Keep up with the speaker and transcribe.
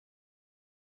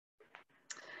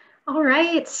All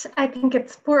right, I think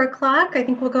it's 4 o'clock. I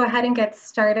think we'll go ahead and get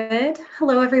started.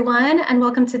 Hello, everyone, and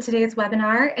welcome to today's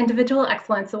webinar, Individual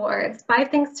Excellence Awards, 5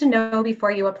 Things to Know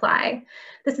Before You Apply.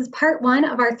 This is part 1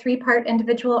 of our 3-part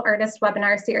individual artist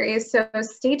webinar series, so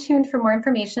stay tuned for more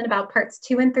information about parts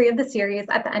 2 and 3 of the series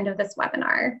at the end of this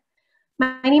webinar.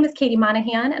 My name is Katie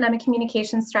Monahan, and I'm a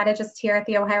communications strategist here at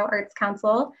the Ohio Arts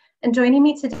Council. And joining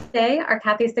me today are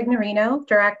Kathy Signorino,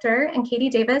 Director, and Katie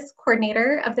Davis,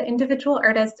 Coordinator of the Individual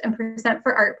Artist and Percent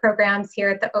for Art programs here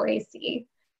at the OAC.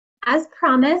 As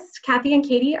promised, Kathy and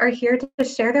Katie are here to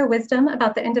share their wisdom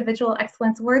about the Individual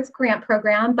Excellence Awards grant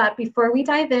program, but before we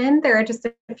dive in, there are just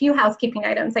a few housekeeping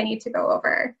items I need to go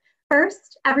over.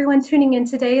 First, everyone tuning in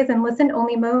today is in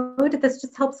listen-only mode. This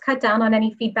just helps cut down on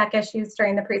any feedback issues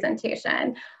during the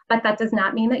presentation. But that does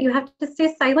not mean that you have to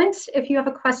stay silent. If you have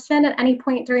a question at any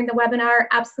point during the webinar,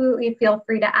 absolutely feel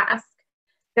free to ask.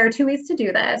 There are 2 ways to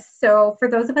do this. So for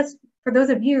those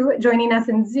of you joining us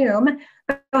in Zoom,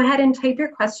 go ahead and type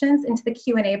your questions into the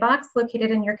Q&A box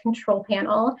located in your control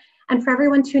panel. And for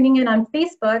everyone tuning in on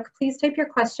Facebook, please type your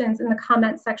questions in the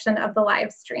comment section of the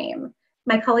live stream.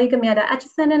 My colleague Amanda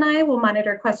Etchison and I will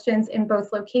monitor questions in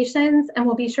both locations, and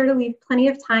we'll be sure to leave plenty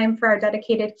of time for our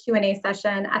dedicated Q&A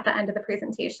session at the end of the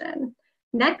presentation.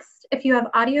 Next, if you have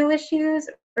audio issues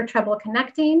or trouble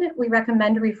connecting, we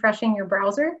recommend refreshing your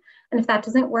browser. And if that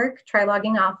doesn't work, try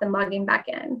logging off and logging back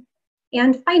in.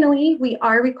 And finally, we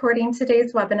are recording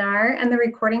today's webinar, and the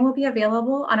recording will be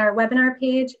available on our webinar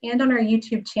page and on our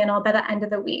YouTube channel by the end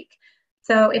of the week.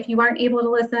 So if you aren't able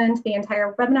to listen to the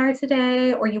entire webinar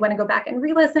today, or you want to go back and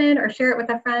re-listen or share it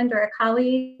with a friend or a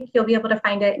colleague, you'll be able to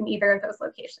find it in either of those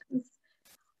locations.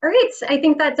 All right, I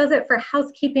think that does it for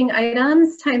housekeeping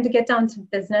items. Time to get down to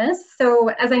business. So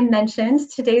as I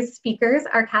mentioned, today's speakers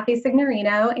are Kathy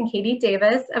Signorino and Katie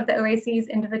Davis of the OAC's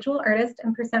Individual Artist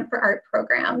and Percent for Art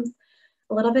programs.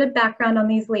 A little bit of background on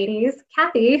these ladies.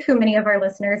 Kathy, who many of our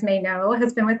listeners may know,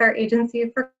 has been with our agency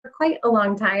for quite a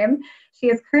long time. She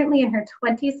is currently in her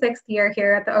 26th year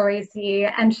here at the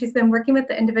OAC, and she's been working with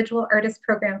the Individual Artist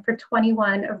Program for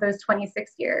 21 of those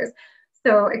 26 years.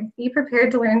 So be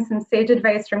prepared to learn some sage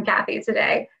advice from Kathy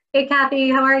today. Hey,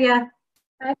 Kathy, how are you?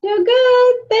 I feel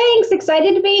good. Thanks.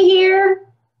 Excited to be here.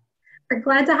 We're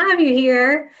glad to have you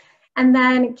here. And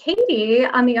then Katie,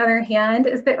 on the other hand,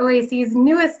 is the OAC's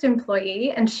newest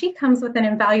employee, and she comes with an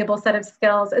invaluable set of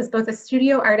skills as both a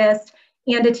studio artist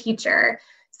and a teacher.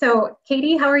 So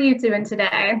Katie, how are you doing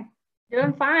today?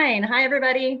 Doing fine. Hi,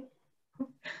 everybody.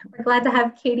 We're glad to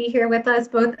have Katie here with us,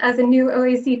 both as a new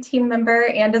OAC team member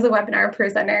and as a webinar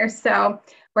presenter. So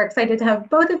we're excited to have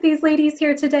both of these ladies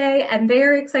here today, and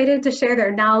they're excited to share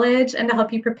their knowledge and to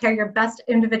help you prepare your best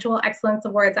Individual Excellence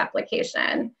Awards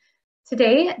application.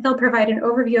 Today, they'll provide an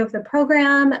overview of the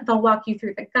program, they'll walk you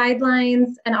through the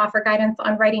guidelines, and offer guidance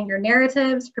on writing your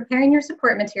narratives, preparing your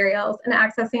support materials, and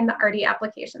accessing the ARTIE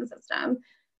application system.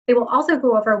 They will also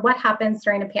go over what happens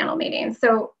during a panel meeting.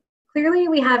 So clearly,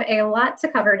 we have a lot to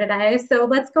cover today, so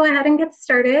let's go ahead and get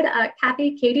started.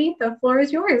 Kathy, Katie, the floor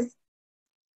is yours.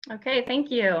 Okay,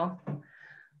 thank you.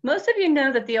 Most of you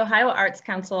know that the Ohio Arts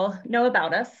Council know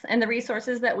about us and the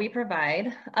resources that we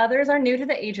provide. Others are new to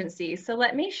the agency, so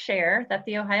let me share that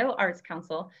the Ohio Arts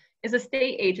Council is a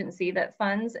state agency that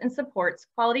funds and supports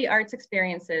quality arts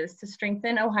experiences to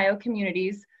strengthen Ohio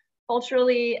communities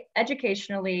culturally,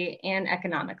 educationally, and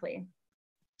economically.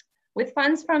 With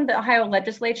funds from the Ohio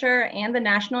Legislature and the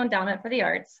National Endowment for the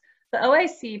Arts, the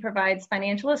OAC provides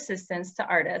financial assistance to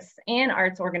artists and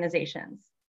arts organizations.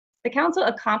 The Council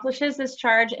accomplishes this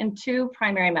charge in 2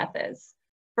 primary methods.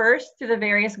 First, through the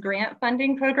various grant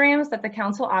funding programs that the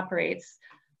Council operates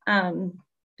to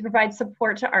provide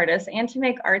support to artists and to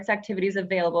make arts activities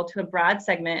available to a broad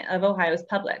segment of Ohio's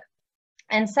public.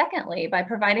 And secondly, by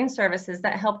providing services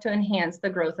that help to enhance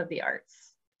the growth of the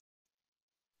arts.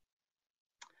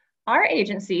 Our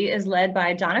agency is led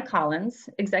by Donna Collins,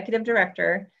 Executive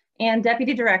Director, and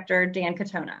Deputy Director Dan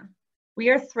Katona. We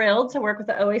are thrilled to work with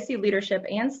the OAC leadership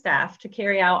and staff to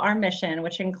carry out our mission,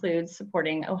 which includes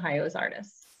supporting Ohio's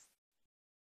artists.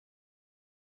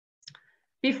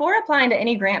 Before applying to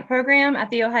any grant program at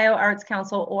the Ohio Arts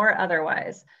Council or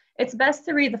otherwise, it's best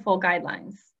to read the full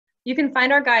guidelines. You can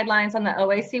find our guidelines on the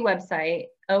OAC website,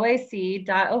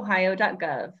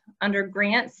 oac.ohio.gov, under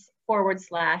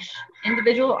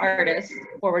grants/individual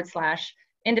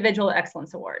artists/individual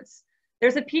excellence awards.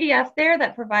 There's a PDF there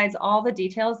that provides all the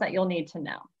details that you'll need to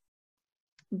know.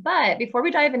 But before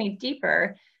we dive any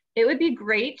deeper, it would be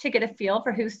great to get a feel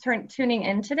for who's tuning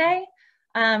in today.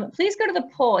 Please go to the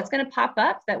poll. It's going to pop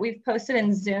up that we've posted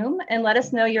in Zoom and let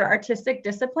us know your artistic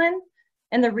discipline.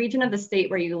 and the region of the state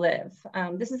where you live.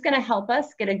 This is going to help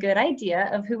us get a good idea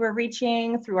of who we're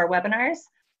reaching through our webinars.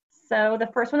 So the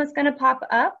first one that's going to pop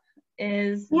up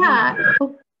is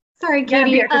sorry,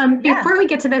 Katie. Before we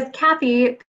get to this,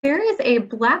 Kathy, there is a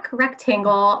black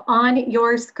rectangle on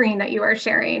your screen that you are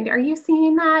sharing. Are you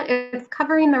seeing that? It's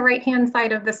covering the right-hand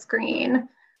side of the screen.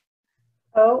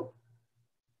 Oh,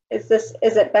 is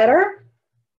it better?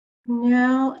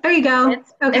 No, there you go.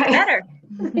 It's better.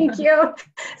 Thank you.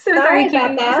 So sorry,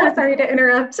 Katie. So sorry to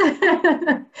interrupt.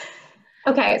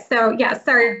 Okay, so yeah,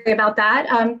 sorry about that.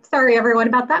 Sorry everyone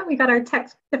about that. We got our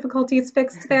tech difficulties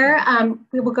fixed there.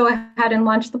 We will go ahead and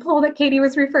launch the poll that Katie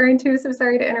was referring to. So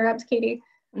sorry to interrupt, Katie.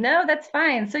 No, that's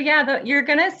fine. So yeah, you're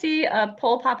gonna see a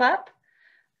poll pop up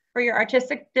for your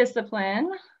artistic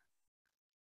discipline.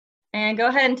 And go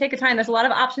ahead and take your time. There's a lot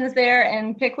of options there,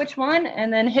 and pick which one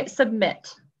and then hit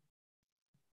submit.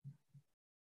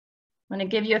 I'm gonna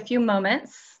give you a few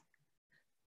moments.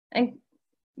 And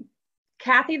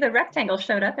Kathy, the rectangle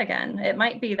showed up again. It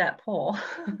might be that poll.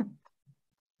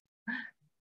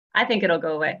 I think it'll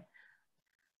go away.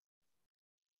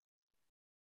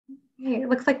 Okay, it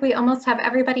looks like we almost have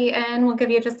everybody in. We'll give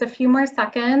you just a few more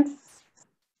seconds.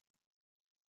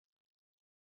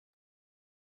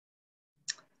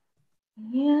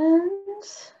 And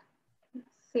let's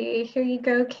see, here you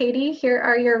go, Katie. Here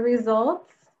are your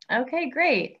results. Okay,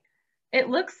 great. It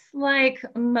looks like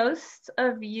most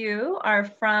of you are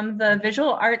from the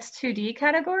Visual Arts 2D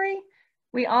category.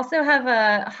 We also have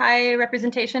a high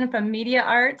representation from media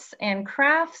arts and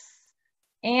crafts,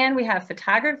 and we have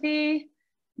photography,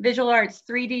 visual arts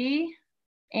 3D,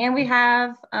 and we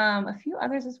have a few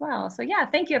others as well. So yeah,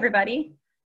 thank you everybody.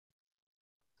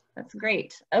 That's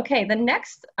great. Okay, the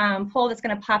next poll that's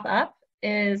gonna pop up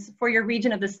is for your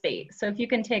region of the state. So if you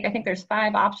can take, I think there's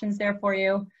 5 options there for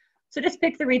you. So just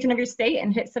pick the region of your state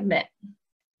and hit submit.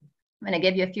 I'm gonna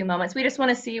give you a few moments. We just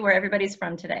wanna see where everybody's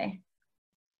from today.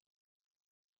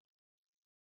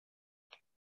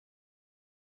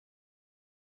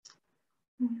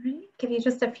 All right, give you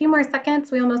just a few more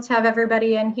seconds. We almost have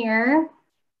everybody in here.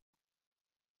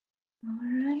 All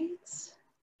right,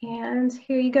 and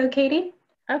here you go, Katie.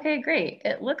 Okay, great.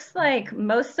 It looks like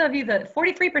most of you, the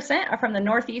 43% are from the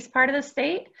northeast part of the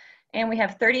state, and we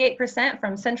have 38%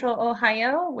 from central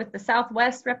Ohio, with the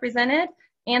southwest represented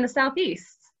and the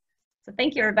southeast. So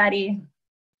thank you, everybody.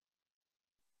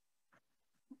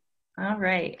 All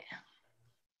right.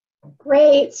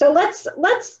 Great. So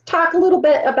let's talk a little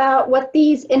bit about what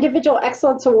these individual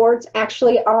excellence awards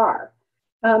actually are.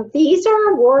 These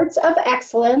are awards of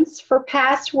excellence for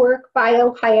past work by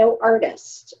Ohio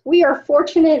artists. We are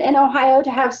fortunate in Ohio to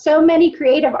have so many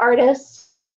creative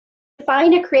artists.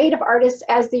 Define a creative artist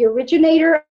as the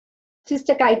originator of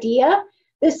artistic idea.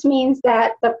 This means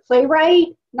that the playwright,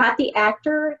 not the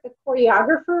actor, the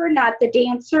choreographer, not the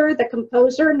dancer, the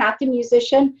composer, not the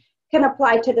musician, can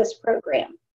apply to this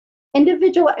program.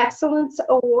 Individual Excellence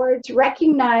Awards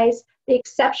recognize the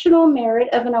exceptional merit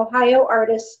of an Ohio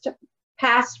artist's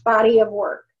past body of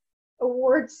work.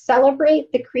 Awards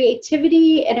celebrate the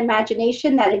creativity and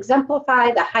imagination that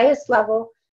exemplify the highest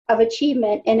level of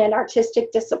achievement in an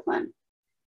artistic discipline.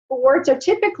 Awards are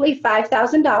typically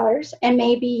 $5,000 and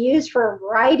may be used for a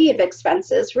variety of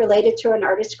expenses related to an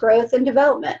artist's growth and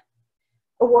development.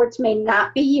 Awards may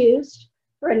not be used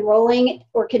for enrolling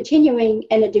or continuing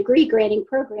in a degree granting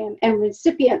program, and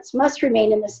recipients must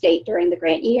remain in the state during the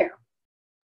grant year.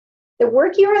 The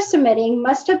work you are submitting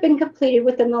must have been completed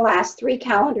within the last 3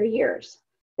 calendar years.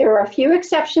 There are a few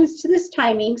exceptions to this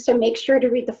timing, so make sure to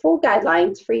read the full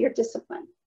guidelines for your discipline.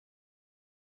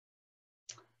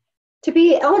 To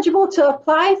be eligible to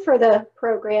apply for the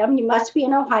program, you must be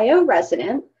an Ohio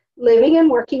resident, living and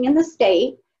working in the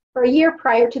state for a year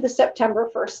prior to the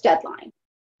September 1st deadline.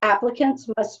 Applicants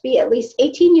must be at least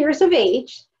 18 years of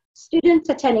age. Students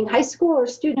attending high school or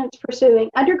students pursuing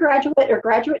undergraduate or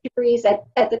graduate degrees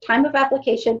at the time of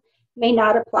application may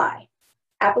not apply.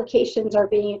 Applications are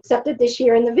being accepted this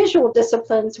year in the visual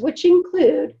disciplines, which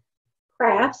include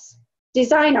crafts,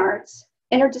 design arts,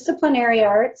 interdisciplinary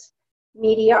arts,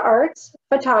 media arts,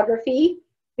 photography,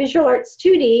 visual arts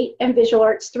 2D, and visual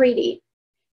arts 3D.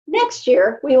 Next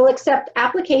year, we will accept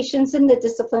applications in the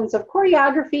disciplines of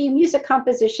choreography, music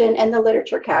composition, and the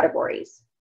literature categories.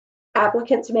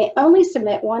 Applicants may only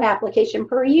submit 1 application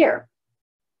per year.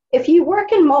 If you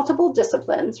work in multiple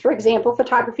disciplines, for example,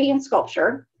 photography and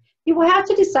sculpture, you will have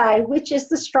to decide which is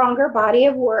the stronger body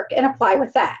of work and apply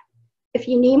with that. If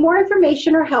you need more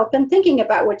information or help in thinking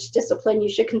about which discipline you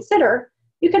should consider,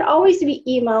 you can always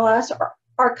email us, or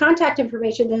our contact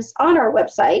information is on our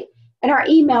website, and our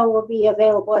email will be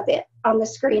available on the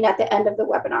screen at the end of the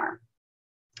webinar.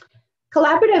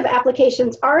 Collaborative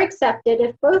applications are accepted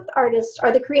if both artists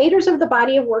are the creators of the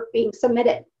body of work being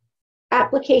submitted.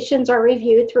 Applications are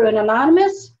reviewed through an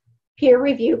anonymous peer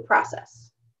review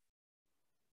process.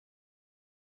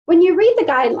 When you read the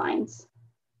guidelines,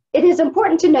 it is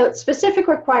important to note specific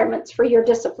requirements for your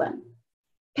discipline.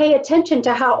 Pay attention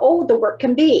to how old the work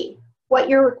can be, what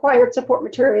your required support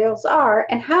materials are,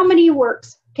 and how many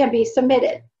works can be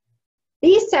submitted.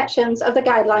 These sections of the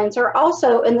guidelines are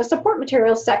also in the support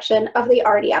materials section of the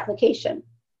ARTIE application.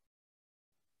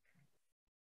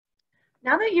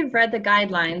 Now that you've read the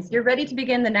guidelines, you're ready to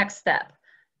begin the next step.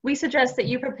 We suggest that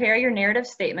you prepare your narrative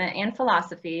statement and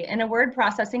philosophy in a word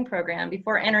processing program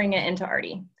before entering it into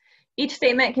ARTIE. Each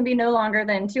statement can be no longer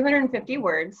than 250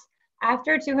 words.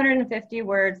 After 250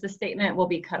 words, the statement will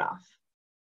be cut off.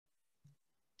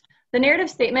 The narrative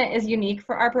statement is unique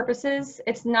for our purposes.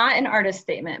 It's not an artist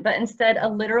statement, but instead a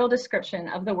literal description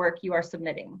of the work you are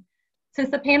submitting. Since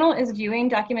the panel is viewing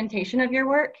documentation of your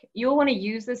work, you will want to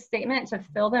use this statement to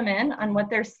fill them in on what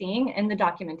they're seeing in the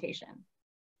documentation.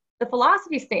 The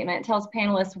philosophy statement tells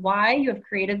panelists why you have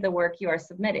created the work you are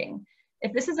submitting.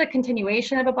 If this is a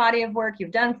continuation of a body of work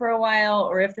you've done for a while,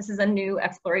 or if this is a new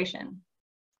exploration.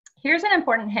 Here's an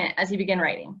important hint as you begin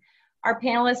writing. Our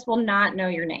panelists will not know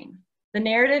your name. The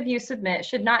narrative you submit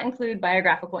should not include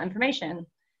biographical information.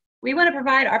 We want to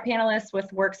provide our panelists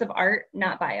with works of art,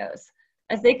 not bios,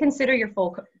 as they consider your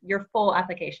full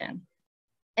application.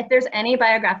 If there's any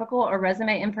biographical or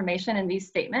resume information in these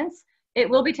statements, it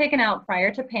will be taken out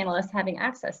prior to panelists having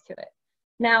access to it.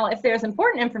 Now, if there's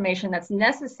important information that's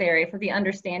necessary for the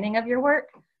understanding of your work,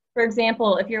 for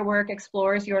example, if your work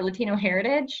explores your Latino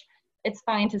heritage, it's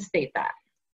fine to state that.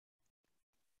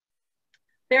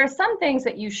 There are some things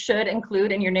that you should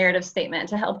include in your narrative statement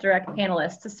to help direct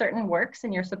panelists to certain works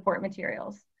in your support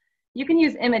materials. You can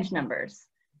use image numbers.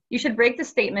 You should break the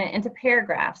statement into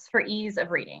paragraphs for ease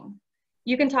of reading.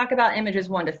 You can talk about images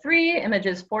 1 to 3,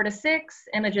 images 4 to 6,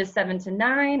 images 7 to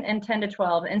 9, and 10 to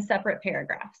 12 in separate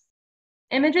paragraphs.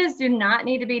 Images do not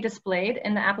need to be displayed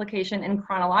in the application in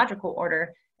chronological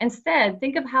order. Instead,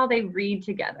 think of how they read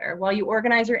together while you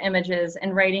organize your images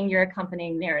and writing your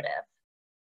accompanying narrative.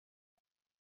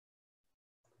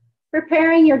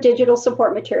 Preparing your digital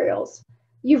support materials.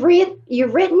 You've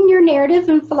written your narrative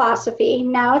and philosophy.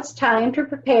 Now it's time to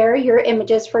prepare your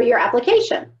images for your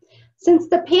application. Since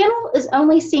the panel is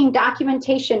only seeing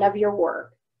documentation of your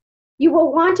work, you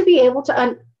will want to be able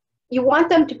to you want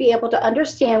them to be able to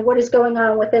understand what is going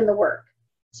on within the work.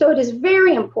 So it is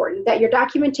very important that your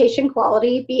documentation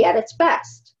quality be at its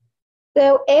best.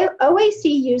 The OAC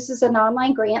uses an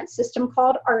online grant system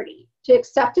called ARTIE to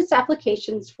accept its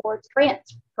applications for its grant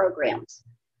programs.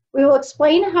 We will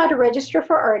explain how to register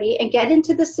for ARTIE and get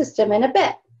into the system in a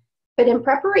bit. But in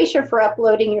preparation for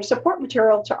uploading your support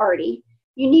material to ARTIE,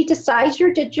 you need to size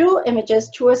your digital images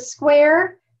to a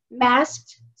square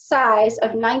masked size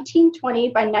of 1920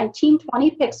 by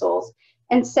 1920 pixels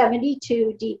and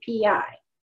 72 dpi.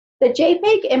 The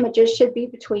JPEG images should be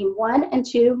between 1 and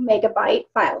 2 megabyte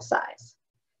file size.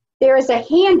 There is a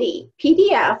handy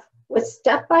PDF with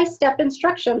step-by-step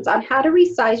instructions on how to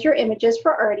resize your images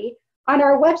for ARTIE on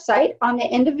our website on the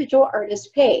individual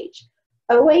artist page,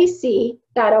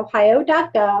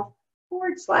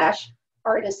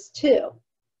 oac.ohio.gov/artist2.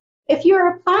 If you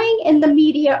are applying in the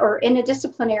media or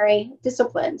interdisciplinary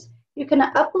disciplines, you can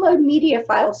upload media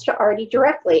files to ARTIE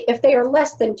directly if they are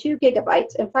less than 2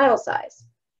 gigabytes in file size.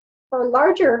 For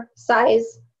larger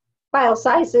file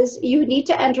sizes, you need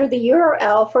to enter the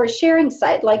URL for a sharing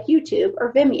site like YouTube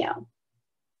or Vimeo.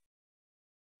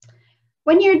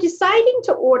 When you're deciding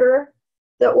to order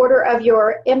the order of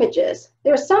your images,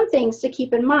 there are some things to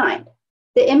keep in mind.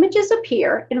 The images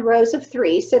appear in rows of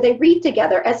 3, so they read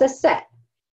together as a set.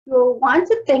 You will want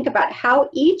to think about how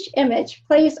each image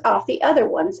plays off the other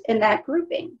ones in that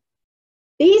grouping.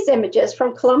 These images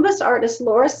from Columbus artist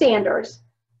Laura Sanders,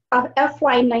 a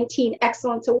FY19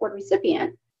 Excellence Award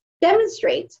recipient,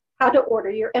 demonstrates how to order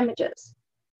your images.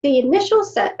 The initial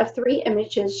set of 3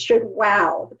 images should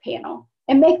wow the panel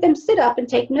and make them sit up and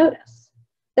take notice.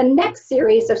 The next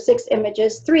series of 6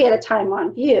 images, 3 at a time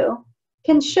on view,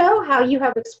 can show how you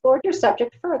have explored your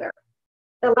subject further.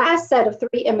 The last set of 3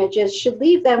 images should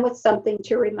leave them with something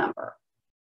to remember.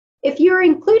 If you're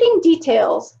including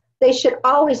details, they should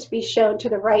always be shown to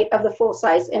the right of the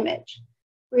full-size image.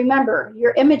 Remember,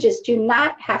 your images do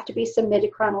not have to be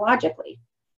submitted chronologically.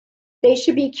 They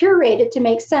should be curated to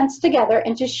make sense together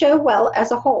and to show well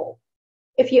as a whole.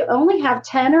 If you only have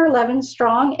 10 or 11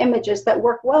 strong images that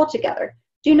work well together,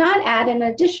 do not add an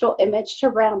additional image to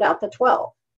round out the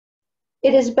 12.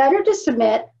 It is better to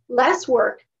submit less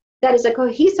work that is a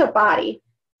cohesive body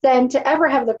than to ever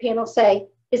have the panel say,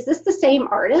 is this the same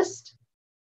artist?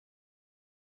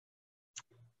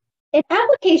 In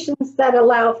applications that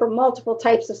allow for multiple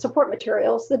types of support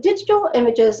materials, the digital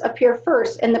images appear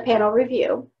first in the panel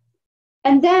review,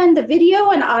 and then the video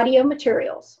and audio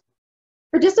materials.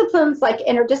 For disciplines like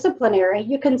interdisciplinary,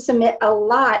 you can submit a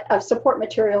lot of support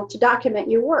material to document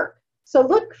your work. So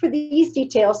look for these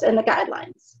details in the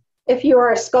guidelines. If you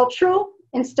are a sculptural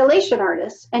installation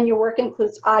artist and your work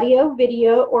includes audio,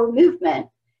 video, or movement,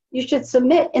 you should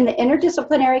submit in the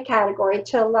interdisciplinary category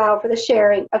to allow for the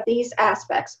sharing of these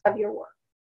aspects of your work.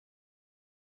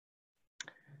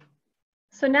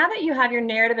 So now that you have your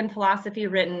narrative and philosophy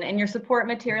written and your support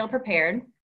material prepared,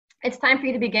 it's time for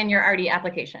you to begin your ARTIE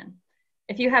application.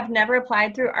 If you have never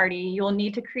applied through ARTIE, you will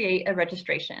need to create a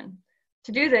registration.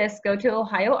 To do this, go to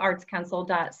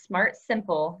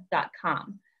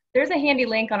ohioartscouncil.smartsimple.com. There's a handy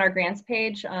link on our grants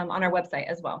page on our website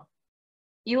as well.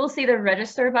 You will see the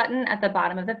register button at the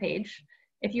bottom of the page.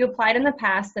 If you applied in the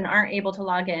past and aren't able to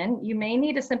log in, you may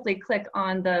need to simply click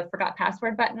on the forgot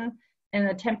password button and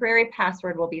a temporary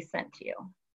password will be sent to you.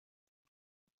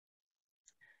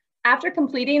 After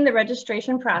completing the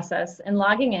registration process and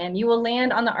logging in, you will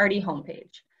land on the ARTIE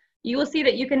homepage. You will see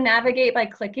that you can navigate by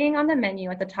clicking on the menu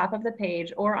at the top of the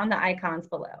page or on the icons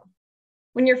below.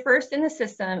 When you're first in the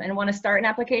system and want to start an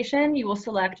application, you will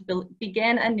select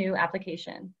Begin a New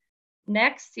Application.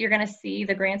 Next, you're going to see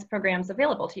the grants programs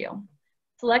available to you.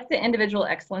 Select the Individual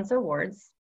Excellence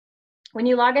Awards. When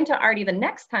you log into ARTIE the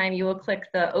next time, you will click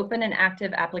the Open an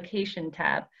Active Application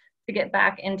tab to get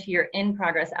back into your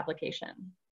in-progress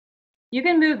application. You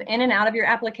can move in and out of your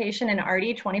application in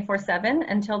ARTIE 24/7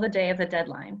 until the day of the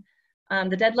deadline.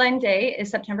 The deadline day is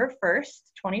September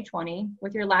 1st, 2020,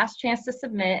 with your last chance to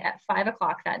submit at 5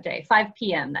 o'clock that day, 5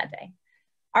 p.m. that day.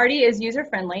 ARTIE is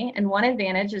user-friendly, and one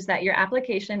advantage is that your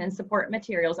application and support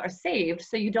materials are saved,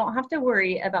 so you don't have to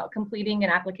worry about completing an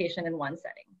application in one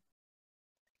setting.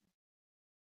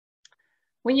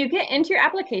 When you get into your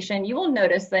application, you will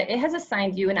notice that it has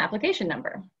assigned you an application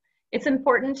number. It's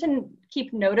important to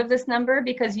keep note of this number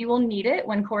because you will need it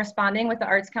when corresponding with the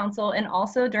Arts Council and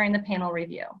also during the panel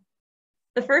review.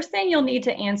 The first thing you'll need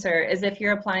to answer is if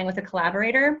you're applying with a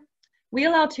collaborator. We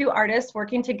allow two artists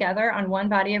working together on one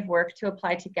body of work to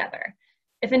apply together.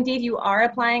 If indeed you are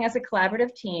applying as a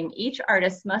collaborative team, each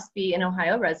artist must be an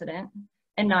Ohio resident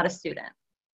and not a student.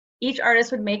 Each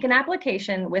artist would make an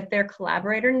application with their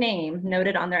collaborator name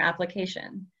noted on their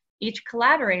application. Each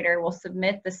collaborator will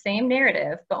submit the same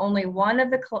narrative, but only one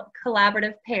of the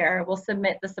collaborative pair will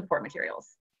submit the support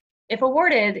materials. If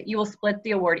awarded, you will split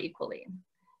the award equally.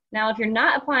 Now, if you're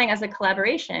not applying as a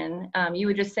collaboration, you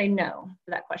would just say no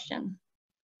to that question.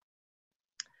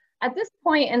 At this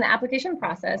point in the application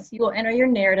process, you will enter your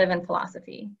narrative and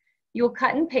philosophy. You will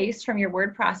cut and paste from your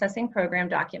word processing program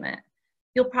document.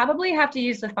 You'll probably have to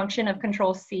use the function of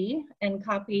Control-C and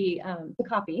copy to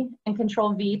copy and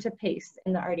Control-V to paste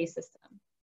in the ARTIE system.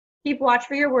 Keep watch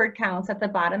for your word counts at the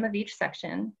bottom of each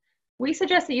section. We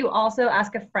suggest that you also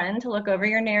ask a friend to look over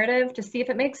your narrative to see if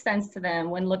it makes sense to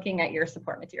them when looking at your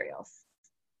support materials.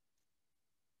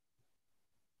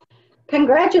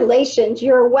 Congratulations,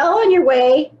 you're well on your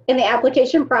way in the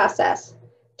application process.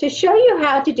 To show you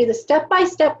how to do the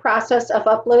step-by-step process of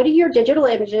uploading your digital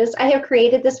images, I have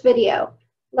created this video.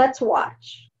 Let's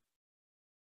watch.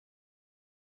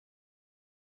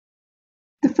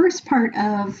 The first part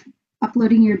of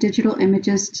uploading your digital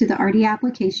images to the ARTIE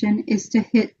application is to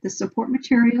hit the Support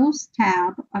Materials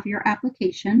tab of your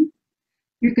application.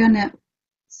 You're going to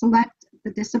select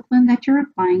the discipline that you're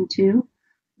applying to.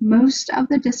 Most of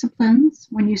the disciplines,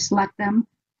 when you select them,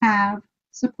 have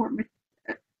support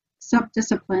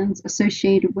subdisciplines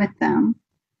associated with them.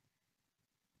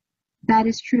 That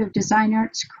is true of design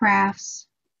arts, crafts,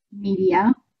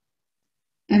 media,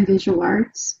 and visual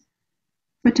arts.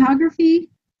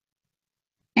 Photography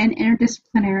and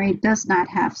interdisciplinary does not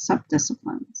have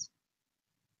subdisciplines.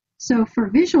 So for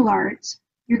visual arts,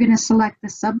 you're going to select the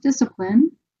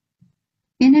subdiscipline.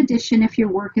 In addition, if your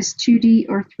work is 2D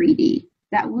or 3D,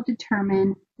 that will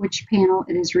determine which panel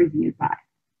it is reviewed by.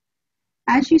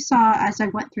 As you saw as I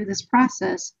went through this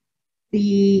process,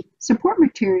 the support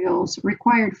materials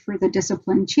required for the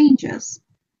discipline changes.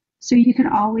 So you can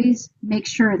always make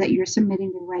sure that you're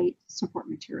submitting the right support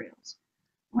materials.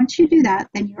 Once you do that,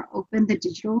 then you'll open the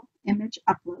digital image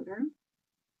uploader.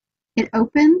 It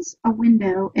opens a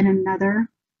window in another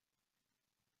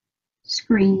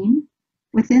screen.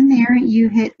 Within there, you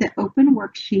hit the Open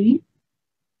Worksheet.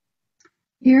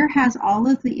 Here has all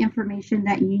of the information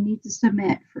that you need to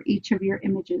submit for each of your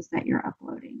images that you're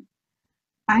uploading.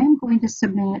 I am going to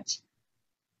submit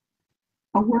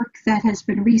a work that has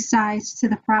been resized to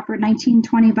the proper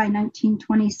 1920 by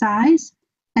 1920 size,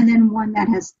 and then one that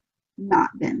has not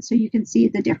been. So you can see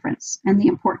the difference and the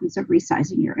importance of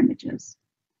resizing your images.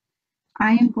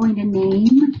 I am going to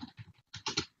name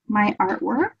my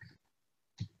artwork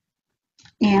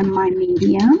and my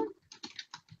medium.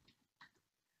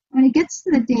 When it gets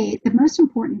to the date, the most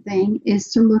important thing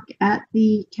is to look at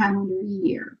the calendar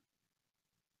year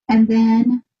and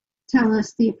then tell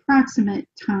us the approximate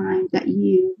time that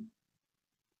you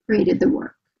created the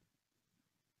work.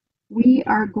 We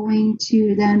are going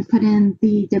to then put in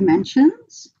the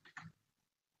dimensions.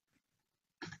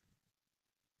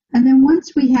 And then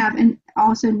once we have, and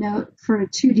also note for a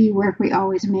 2D work, we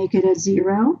always make it a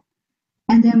 0.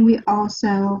 And then we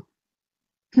also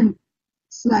can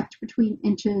select between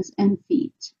inches and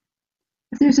feet.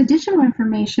 If there's additional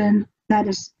information that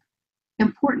is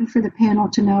important for the panel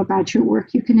to know about your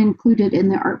work, you can include it in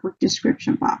the artwork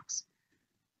description box.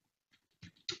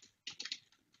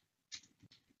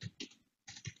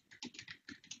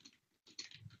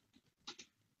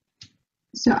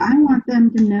 So I want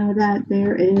them to know that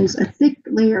there is a thick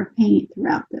layer of paint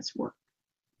throughout this work.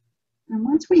 And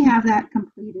once we have that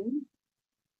completed,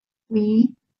 we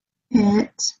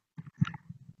hit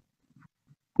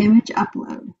image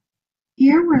upload.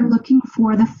 Here we're looking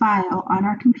for the file on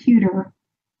our computer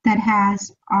that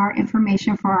has our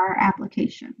information for our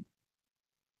application.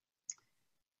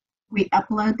 We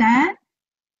upload that,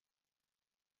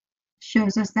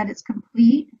 shows us that it's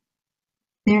complete.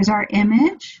 There's our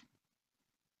image,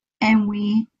 and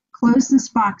we close this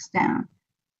box down.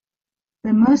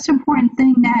 The most important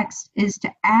thing next is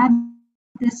to add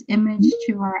this image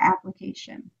to our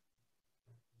application.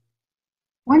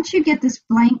 Once you get this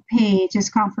blank page, this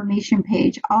confirmation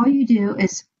page, all you do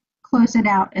is close it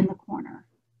out in the corner.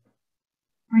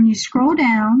 When you scroll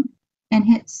down and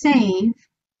hit save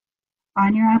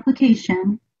on your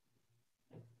application,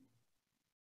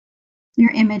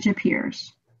 your image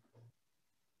appears.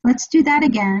 Let's do that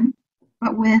again,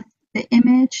 but with the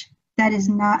image that is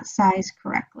not sized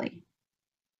correctly.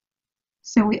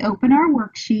 So we open our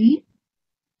worksheet,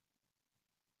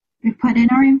 we put in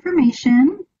our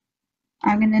information.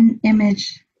 I'm going to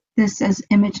image this as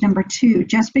image number 2,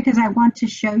 just because I want to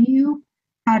show you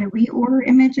how to reorder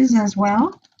images as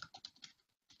well.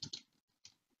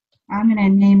 I'm going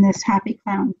to name this Happy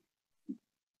Clown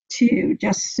 2,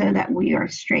 just so that we are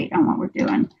straight on what we're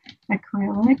doing.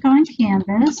 Acrylic on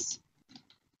canvas.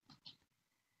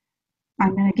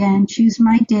 I'm going to again choose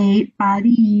my date by the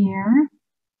year,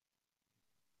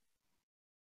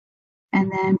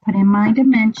 and then put in my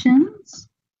dimensions.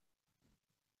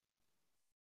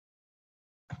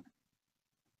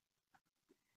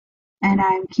 And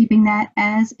I'm keeping that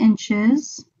as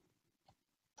inches.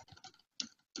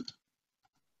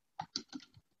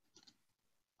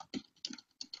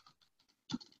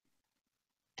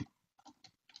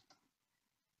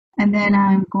 And then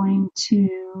I'm going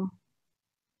to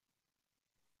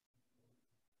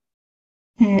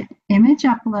hit image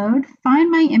upload,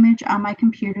 find my image on my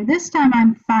computer. This time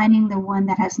I'm finding the one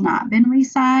that has not been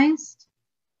resized.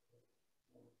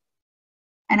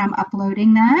 And I'm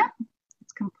uploading that.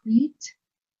 It's complete.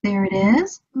 There it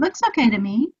is. It looks okay to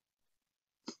me.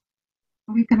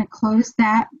 We're going to close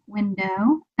that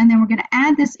window, and then we're going to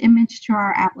add this image to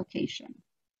our application.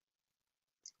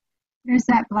 There's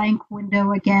that blank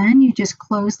window again. You just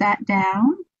close that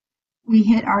down. We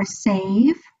hit our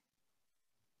save.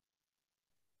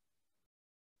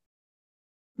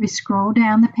 We scroll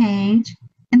down the page,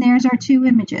 and there's our 2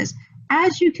 images.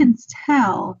 As you can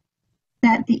tell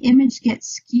that the image gets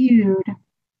skewed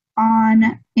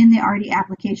in the ARTIE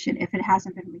application if it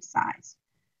hasn't been resized.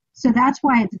 So that's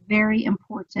why it's very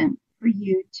important for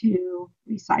you to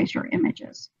resize your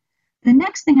images. The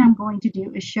next thing I'm going to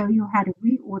do is show you how to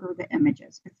reorder the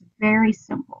images. It's very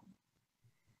simple.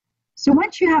 So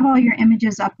once you have all your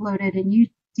images uploaded and you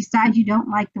decide you don't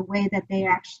like the way that they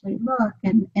actually look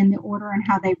and the order and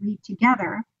how they read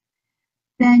together,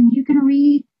 then you can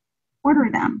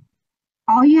reorder them.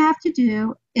 All you have to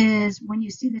do is, when you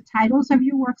see the titles of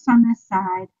your works on this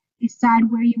side, decide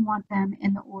where you want them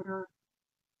in the order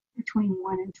between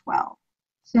 1 and 12.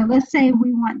 So let's say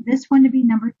we want this one to be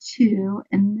number 2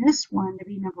 and this one to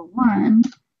be number 1.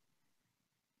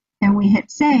 And we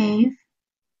hit save.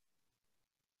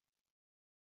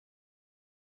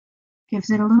 Gives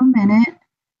it a little minute.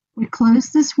 We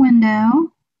close this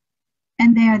window,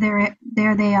 and there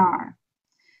they are.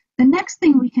 The next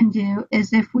thing we can do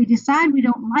is, if we decide we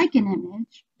don't like an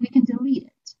image, we can delete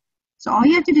it. So all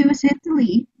you have to do is hit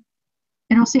delete.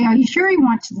 It'll say, are you sure you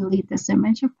want to delete this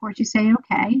image? Of course, you say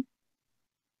okay.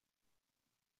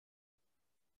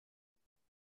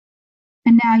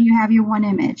 now you have your one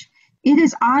image. It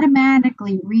has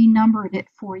automatically renumbered it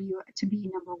for you to be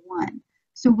number 1.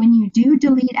 So when you do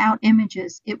delete out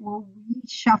images, it will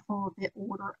reshuffle the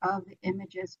order of the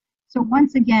images. So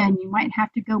once again, you might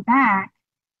have to go back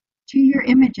to your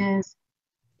images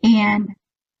and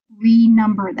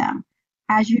renumber them.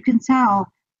 As you can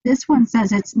tell, this one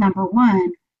says it's number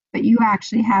 1, but you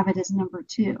actually have it as number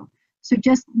 2. So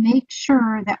just make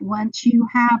sure that once you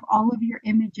have all of your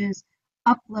images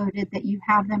uploaded, that you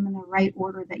have them in the right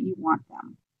order that you want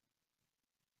them.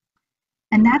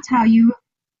 And that's how you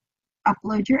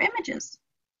upload your images.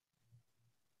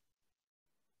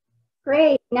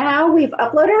 Great. Now we've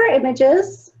uploaded our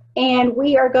images, and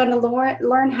we are going to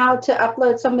learn how to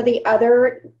upload some of the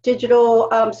other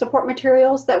digital support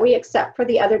materials that we accept for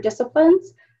the other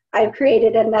disciplines. I've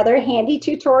created another handy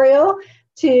tutorial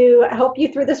to help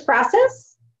you through this process.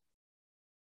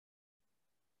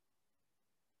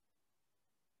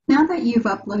 Now that you've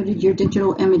uploaded your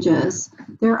digital images,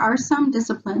 there are some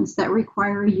disciplines that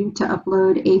require you to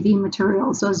upload AV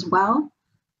materials as well.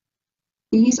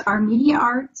 These are media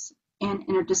arts and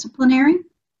interdisciplinary.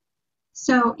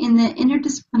 So in the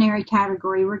interdisciplinary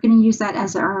category, we're going to use that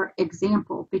as our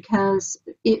example because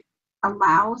it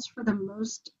allows for the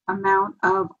most amount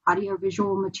of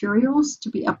audiovisual materials to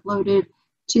be uploaded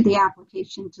to the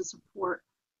application to support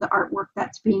the artwork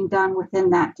that's being done within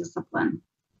that discipline.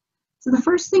 So the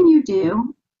first thing you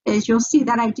do is you'll see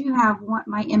that I do have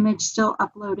my image still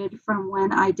uploaded from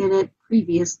when I did it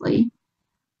previously.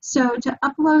 So to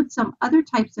upload some other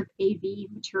types of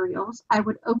AV materials, I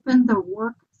would open the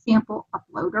work sample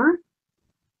uploader.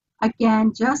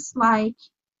 Again, just like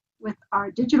with our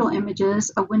digital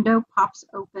images, a window pops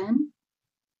open,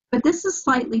 but this is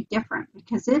slightly different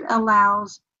because it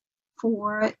allows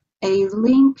for a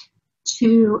link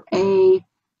to a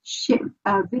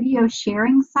video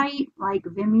sharing site like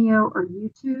Vimeo or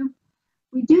YouTube.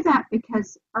 We do that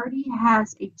because ARTIE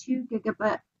has a 2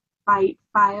 GB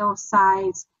file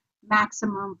size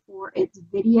maximum for its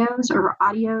videos or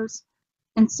audios.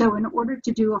 And so in order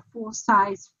to do a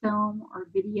full-size film or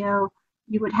video,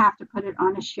 you would have to put it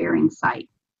on a sharing site.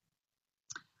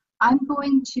 I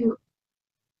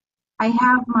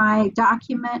have my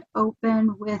document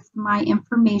open with my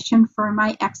information for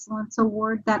my Excellence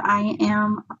Award that I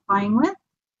am applying with.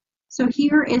 So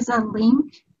here is a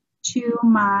link to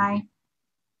my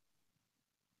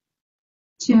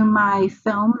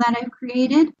film that I've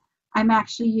created. I'm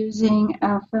actually using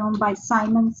a film by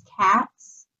Simon's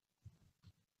Cats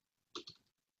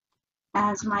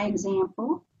as my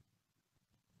example.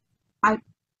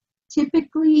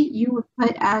 Typically, you would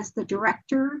put as the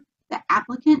director the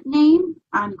applicant name.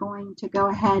 I'm going to go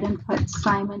ahead and put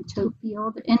Simon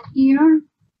Tofield in here.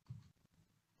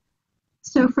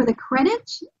 So for the credit,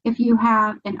 if you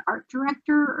have an art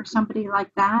director or somebody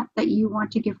like that that you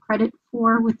want to give credit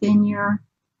for within your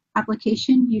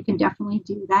application, you can definitely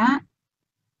do that.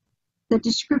 The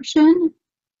description,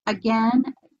 again,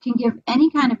 can give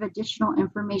any kind of additional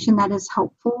information that is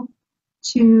helpful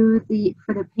for the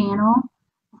panel.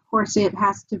 Of course, it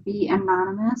has to be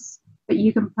anonymous, but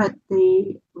you can put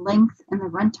the length and the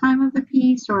runtime of the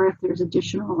piece, or if there's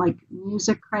additional like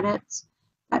music credits,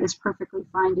 that is perfectly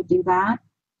fine to do that.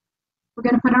 We're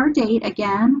going to put our date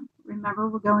again. Remember,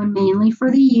 we're going mainly for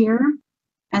the year,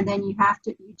 and then you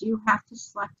do have to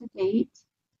select a date.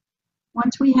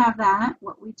 Once we have that,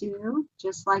 what we do,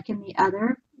 just like in the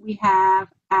other, we have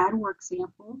add work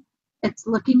sample. It's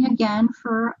looking again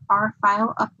for our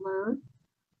file upload.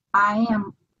 I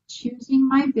am choosing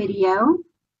my video.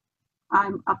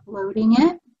 I'm uploading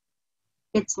it.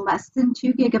 It's less than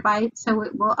 2 GB, so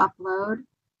it will upload.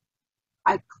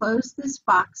 I close this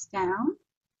box down.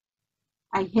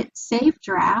 I hit Save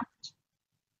Draft.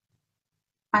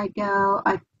 I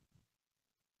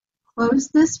close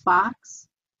this box.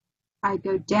 I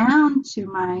go down to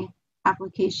my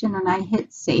application and I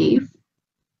hit Save.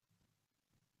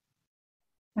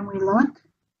 And we look,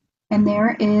 and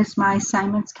there is my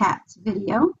Simon's Cats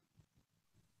video.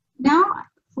 Now,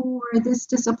 for this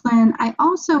discipline, I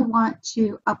also want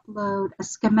to upload a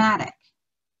schematic,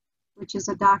 which is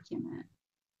a document.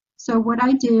 So what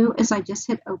I do is I just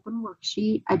hit Open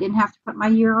Worksheet. I didn't have to put my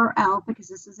URL because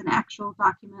this is an actual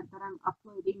document that I'm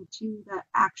uploading to the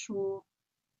actual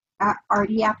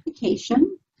ARTIE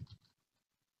application.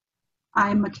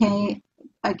 I'm again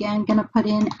going to put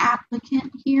in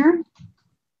applicant here.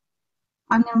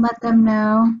 I'm going to let them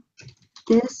know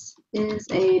this is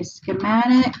a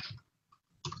schematic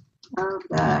of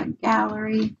the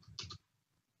gallery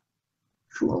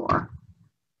floor.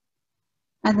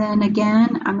 And then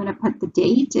again, I'm going to put the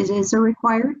date. It is a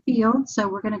required field, so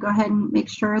we're going to go ahead and make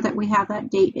sure that we have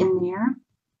that date in there.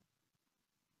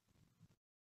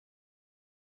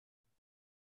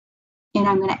 and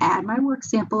I'm going to add my work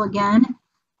sample again.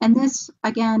 And this,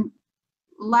 again,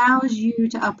 allows you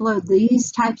to upload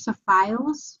these types of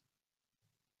files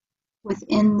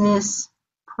within this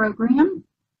program.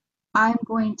 I'm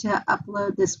going to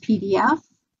upload this PDF.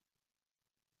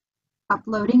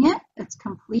 Uploading it, it's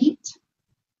complete.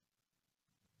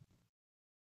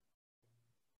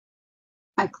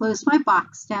 I close my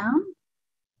box down.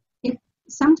 It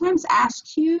sometimes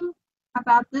asks you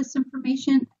about this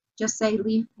information. Just say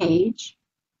leave page.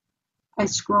 I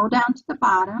scroll down to the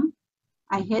bottom.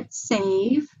 I hit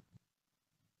save.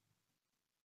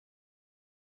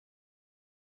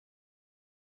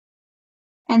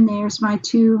 And there's my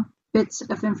 2 bits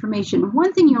of information.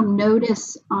 One thing you'll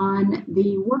notice on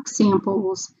the work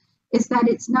samples is that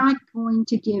it's not going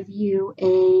to give you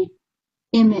a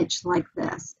image like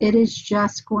this. It is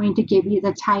just going to give you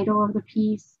the title of the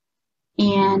piece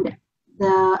and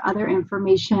the other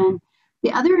information.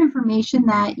 The other information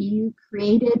that you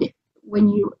created when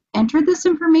you entered this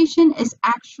information is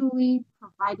actually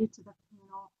provided to the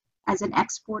panel as an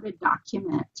exported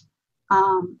document,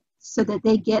 so that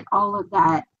they get all of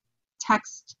that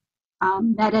text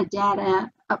metadata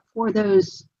up for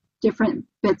those different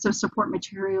bits of support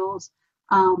materials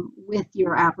with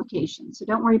your application. So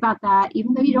don't worry about that.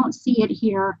 Even though you don't see it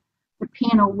here, the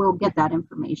panel will get that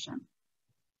information.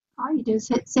 All you do is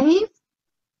hit save,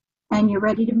 and you're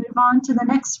ready to move on to the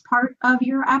next part of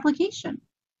your application.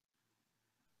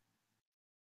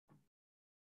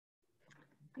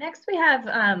 Next, we have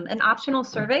an optional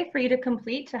survey for you to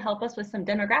complete to help us with some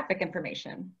demographic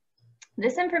information.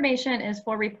 This information is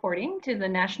for reporting to the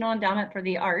National Endowment for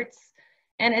the Arts,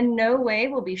 and in no way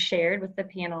will be shared with the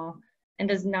panel and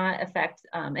does not affect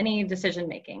any decision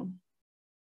making.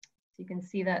 So you can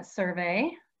see that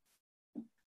survey.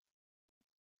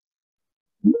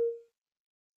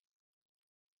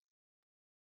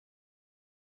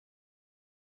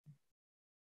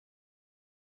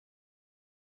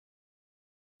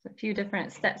 A few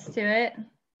different steps to it.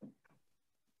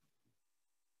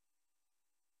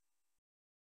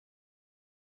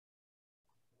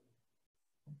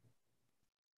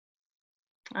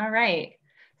 All right,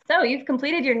 so you've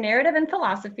completed your narrative and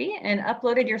philosophy and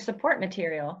uploaded your support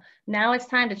material. Now it's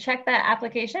time to check that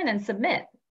application and submit.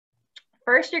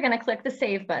 First, you're going to click the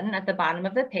Save button at the bottom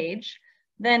of the page.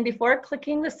 Then before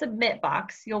clicking the Submit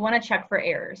box, you'll want to check for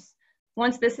errors.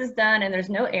 Once this is done and there's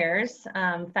no errors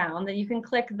found, then you can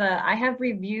click the I have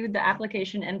reviewed the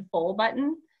application in full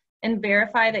button and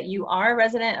verify that you are a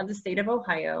resident of the state of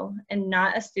Ohio and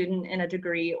not a student in a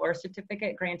degree or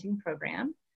certificate granting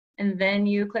program. And then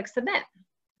you click Submit.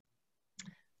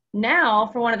 Now,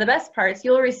 for one of the best parts,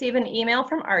 you'll receive an email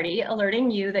from ARTIE alerting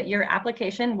you that your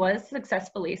application was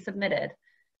successfully submitted.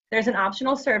 There's an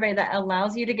optional survey that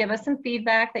allows you to give us some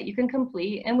feedback that you can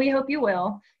complete, and we hope you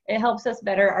will. It helps us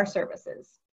better our services.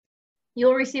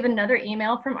 You'll receive another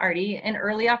email from ARTIE in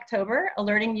early October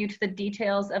alerting you to the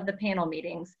details of the panel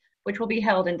meetings, which will be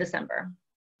held in December.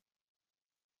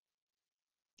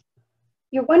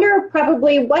 You wonder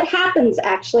probably what happens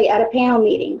actually at a panel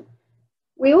meeting.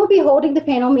 We will be holding the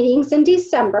panel meetings in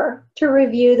December to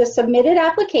review the submitted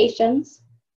applications.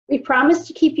 We promise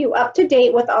to keep you up to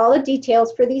date with all the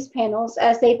details for these panels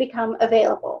as they become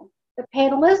available. The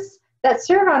panelists that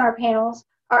serve on our panels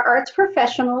are arts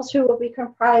professionals who will be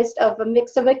comprised of a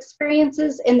mix of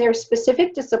experiences in their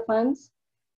specific disciplines,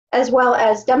 as well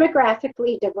as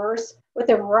demographically diverse with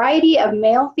a variety of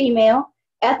male, female,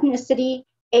 ethnicity,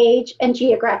 age, and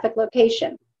geographic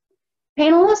location.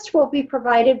 Panelists will be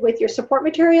provided with your support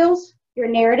materials, your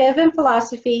narrative and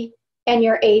philosophy, and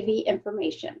your AV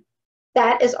information.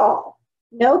 That is all.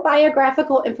 No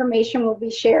biographical information will be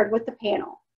shared with the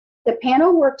panel. The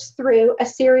panel works through a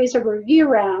series of review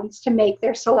rounds to make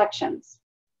their selections.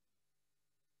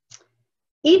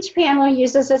 Each panel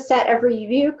uses a set of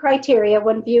review criteria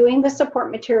when viewing the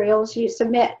support materials you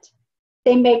submit.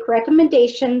 They make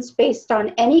recommendations based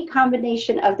on any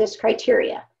combination of this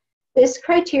criteria. This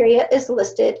criteria is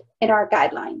listed in our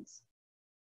guidelines.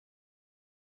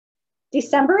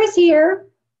 December is here,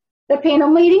 the panel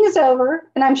meeting is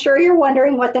over, and I'm sure you're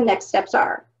wondering what the next steps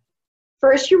are.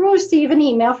 First, you will receive an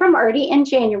email from ARTIE in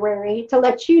January to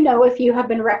let you know if you have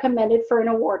been recommended for an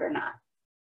award or not.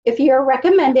 If you are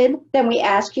recommended, then we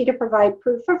ask you to provide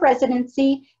proof of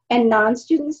residency and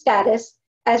non-student status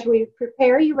as we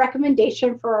prepare your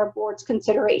recommendation for our board's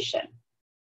consideration.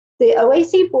 The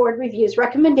OAC board reviews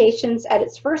recommendations at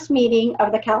its first meeting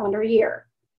of the calendar year.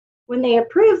 When they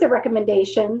approve the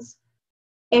recommendations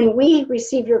and we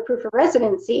receive your proof of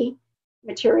residency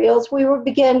materials, we will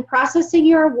begin processing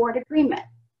your award agreement.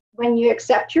 When you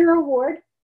accept your award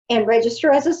and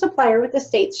register as a supplier with the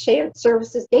state's shared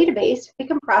services database, we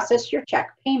can process your check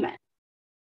payment.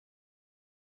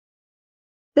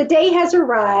 The day has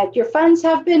arrived. Your funds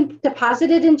have been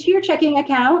deposited into your checking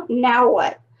account. Now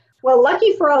what? Well,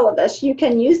 lucky for all of us, you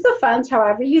can use the funds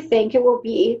however you think it will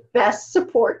be best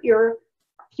support your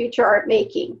future art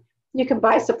making. You can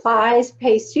buy supplies,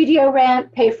 pay studio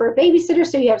rent, pay for a babysitter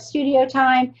so you have studio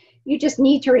time. You just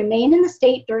need to remain in the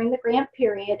state during the grant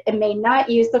period and may not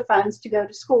use the funds to go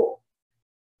to school.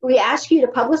 We ask you to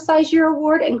publicize your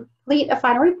award and complete a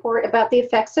final report about the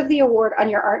effects of the award on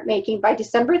your art making by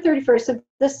December 31st of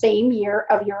the same year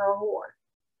of your award.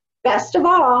 Best of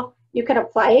all, you can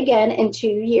apply again in 2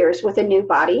 years with a new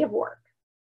body of work.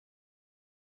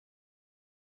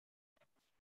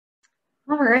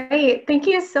 All right, thank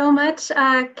you so much,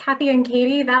 Kathy and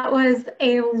Katie. That was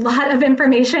a lot of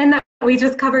information that we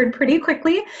just covered pretty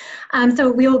quickly.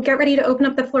 So we'll get ready to open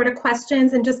up the floor to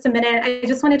questions in just a minute. I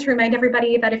just wanted to remind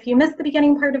everybody that if you missed the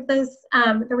beginning part of this,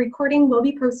 the recording will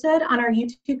be posted on our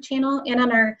YouTube channel and on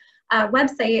our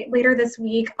website later this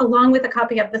week, along with a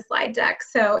copy of the slide deck.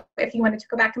 So if you wanted to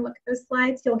go back and look at those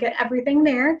slides, you'll get everything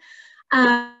there.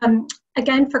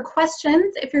 Again, for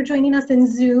questions, if you're joining us in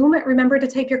Zoom, remember to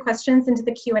type your questions into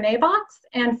the Q&A box.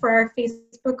 And for our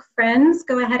Facebook friends,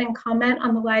 go ahead and comment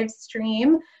on the live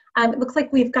stream. It looks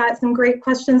like we've got some great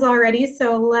questions already,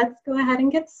 so let's go ahead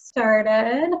and get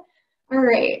started. All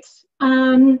right.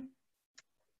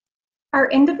 Are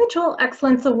individual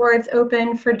excellence awards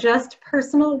open for just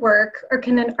personal work, or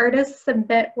can an artist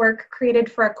submit work created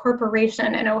for a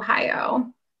corporation in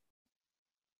Ohio?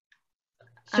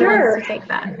 Sure. Take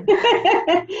that.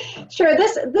 Sure.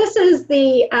 This is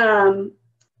the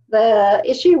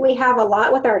issue we have a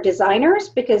lot with our designers,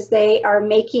 because they are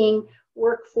making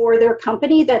work for their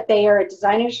company that they are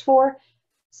designers for.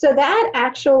 So that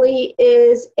actually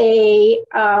is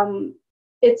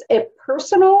it's a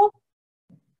personal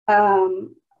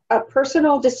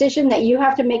decision that you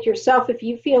have to make yourself. If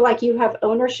you feel like you have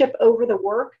ownership over the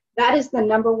work, that is the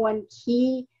 #1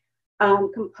 key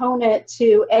component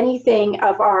to anything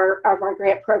of our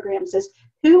grant programs, is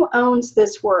who owns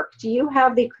this work? Do you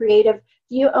own the creative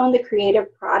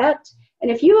product? And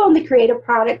if you own the creative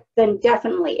product, then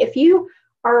definitely. If you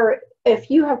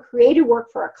have created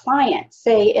work for a client,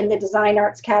 say in the design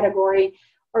arts category,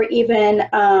 or even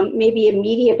maybe a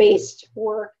media-based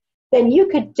work, then you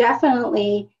could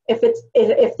definitely, if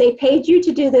they paid you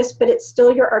to do this, but it's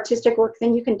still your artistic work,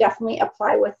 then you can definitely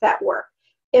apply with that work.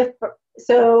 If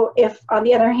on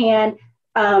the other hand,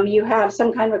 you have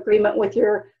some kind of agreement with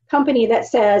your company that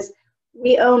says,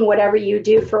 we own whatever you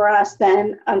do for us,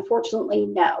 then unfortunately,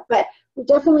 no. But we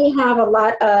definitely have a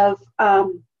lot of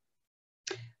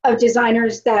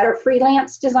designers that are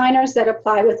freelance designers that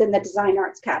apply within the design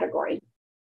arts category.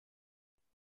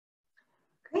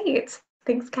 Great.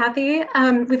 Thanks, Kathy.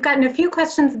 We've gotten a few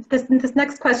questions. This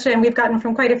next question we've gotten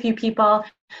from quite a few people.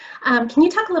 Can you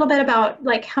talk a little bit about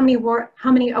like how many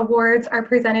awards are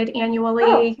presented annually?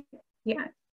 Oh. Yeah.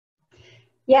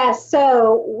 Yeah,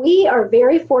 so we are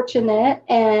very fortunate,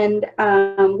 and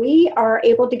we are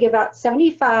able to give out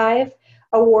 75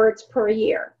 awards per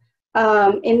year.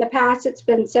 In the past, it's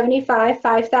been 75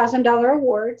 $5,000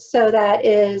 awards, so that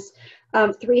is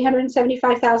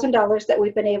 $375,000 that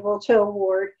we've been able to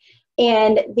award.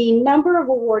 And the number of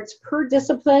awards per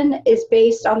discipline is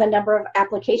based on the number of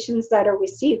applications that are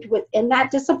received within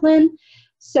that discipline.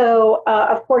 So,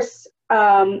 of course,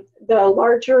 the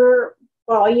larger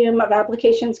volume of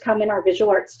applications come in our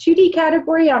visual arts 2D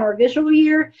category on our visual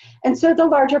year. And so the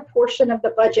larger portion of the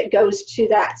budget goes to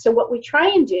that. So what we try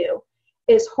and do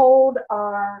is hold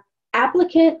our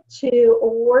applicant to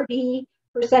awardee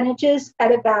percentages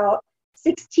at about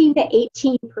 16 to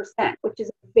 18%, which is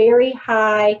a very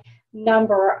high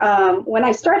number. When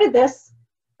I started this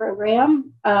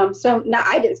program, so now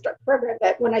I didn't start the program,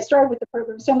 but when I started with the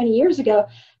program so many years ago,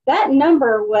 that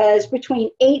number was between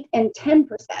 8 and 10%.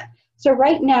 So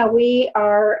right now we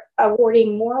are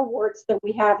awarding more awards than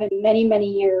we have in many,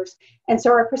 many years. And so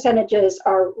our percentages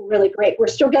are really great. We're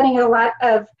still getting a lot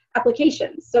of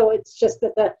applications. So it's just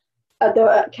that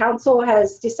the council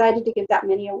has decided to give that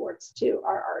many awards to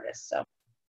our artists. So.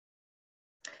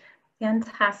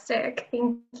 Fantastic,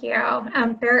 thank you.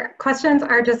 Their questions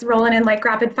are just rolling in like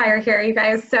rapid fire here, you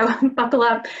guys, so buckle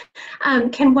up.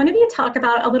 Can one of you talk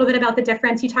about a little bit about the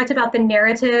difference? You talked about the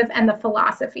narrative and the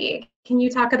philosophy. Can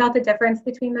you talk about the difference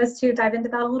between those two? Dive into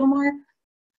that a little more.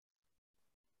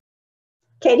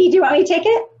 Katie, do you want me to take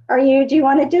it? Do you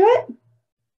want to do it?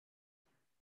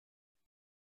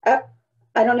 Oh,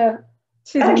 I don't know.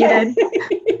 She's muted.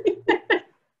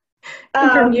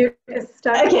 Her mute is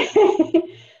stuck. Okay.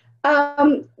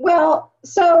 Well,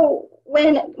 so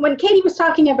when Katie was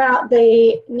talking about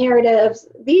the narratives,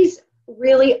 these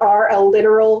really are a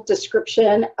literal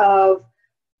description of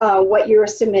what you're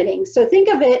submitting. So think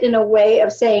of it in a way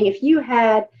of saying, if you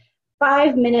had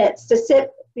 5 minutes to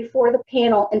sit before the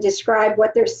panel and describe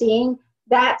what they're seeing,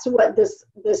 that's what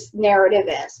this narrative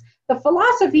is. The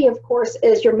philosophy, of course,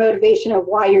 is your motivation of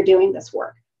why you're doing this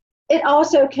work. It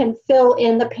also can fill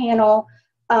in the panel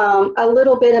a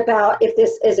little bit about if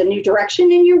this is a new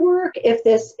direction in your work, if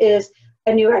this is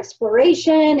a new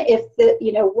exploration, if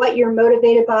what you're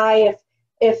motivated by,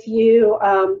 if you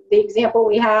the example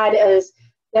we had is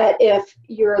that if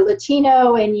you're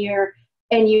Latino and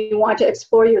you want to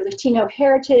explore your Latino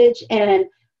heritage and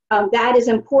that is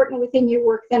important within your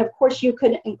work, then of course you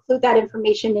could include that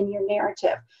information in your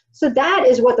narrative. So that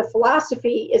is what the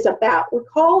philosophy is about. We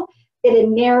call it a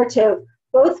narrative.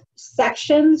 Both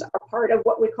sections are part of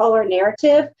what we call our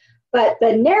narrative, but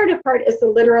the narrative part is the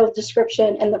literal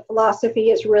description and the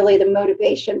philosophy is really the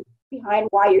motivation behind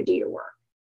why you do your work.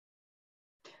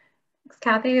 Thanks,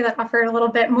 Kathy. That offered a little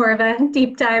bit more of a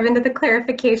deep dive into the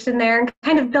clarification there, and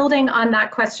kind of building on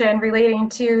that question relating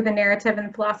to the narrative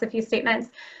and philosophy statements.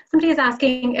 Somebody is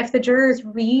asking if the jurors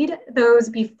read those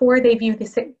before they view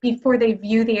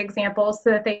the examples so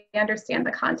that they understand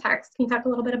the context. Can you talk a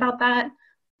little bit about that?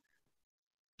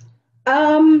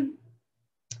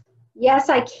 Yes,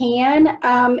 I can.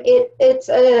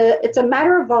 It's a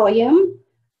matter of volume.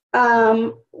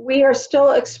 We are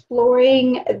still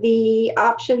exploring the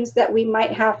options that we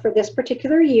might have for this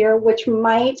particular year, which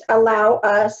might allow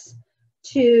us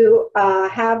to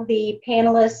have the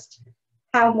panelists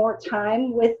have more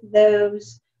time with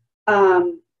those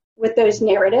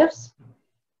narratives.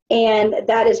 And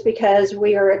that is because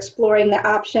we are exploring the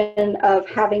option of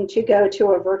having to go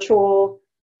to a virtual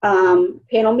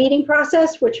panel meeting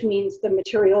process, which means the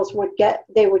materials would get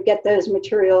those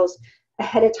materials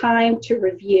ahead of time to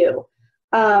review.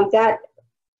 That,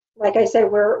 like I said,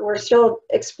 we're still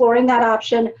exploring that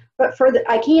option, but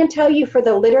I can tell you for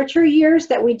the literature years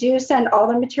that we do send all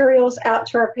the materials out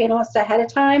to our panelists ahead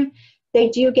of time. They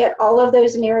do get all of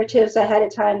those narratives ahead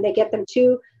of time. They get them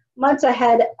 2 months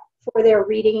ahead for their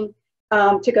reading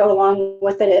to go along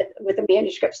with the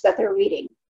manuscripts that they're reading.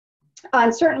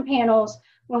 On certain panels,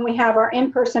 when we have our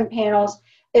in-person panels,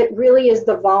 it really is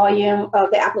the volume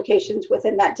of the applications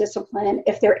within that discipline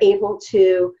if they're able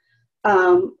to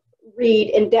read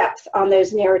in depth on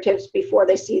those narratives before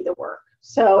they see the work.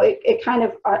 So it kind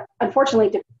of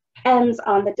unfortunately depends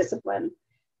on the discipline.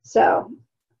 So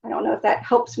I don't know if that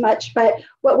helps much, but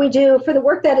what we do for the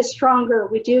work that is stronger,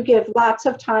 we do give lots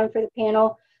of time for the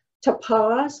panel to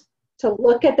pause, to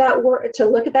look at that work, to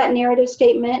look at that narrative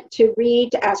statement, to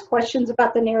read, to ask questions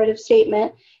about the narrative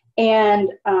statement,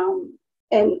 and on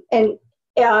the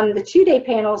 2-day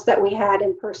panels that we had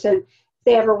in person, if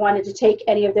they ever wanted to take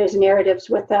any of those narratives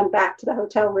with them back to the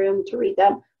hotel room to read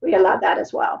them, we allowed that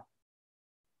as well.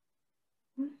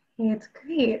 It's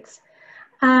great.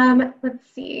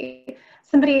 Let's see.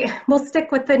 We'll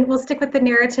stick with the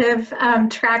narrative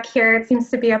track here. It seems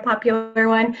to be a popular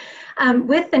one.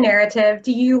 With the narrative,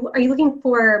 are you looking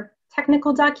for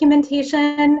technical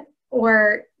documentation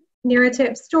or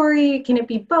narrative story? Can it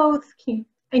be both?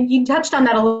 And you touched on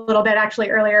that a little bit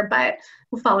actually earlier, but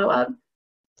we'll follow up.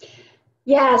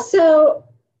 Yeah. So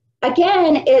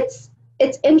again, it's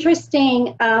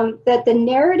interesting that the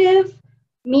narrative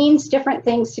means different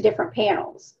things to different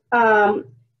panels.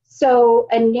 So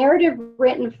a narrative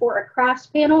written for a crafts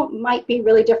panel might be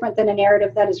really different than a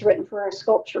narrative that is written for a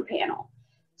sculpture panel.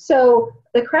 So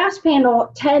the crafts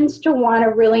panel tends to want to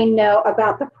really know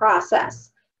about the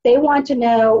process. They want to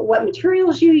know what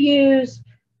materials you use,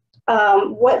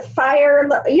 what fire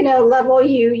level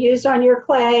you used on your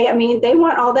clay. I mean, they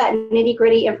want all that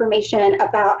nitty-gritty information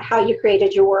about how you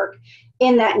created your work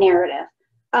in that narrative.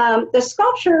 The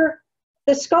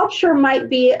sculpture might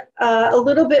be a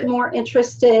little bit more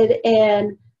interested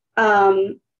in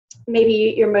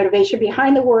maybe your motivation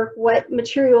behind the work, what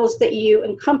materials that you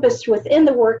encompassed within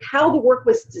the work, how the work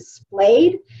was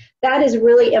displayed. That is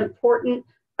really important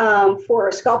for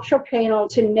a sculptural panel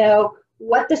to know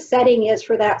what the setting is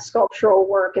for that sculptural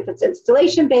work. If it's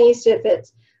installation based, if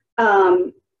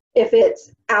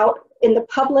it's out in the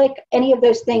public, any of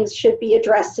those things should be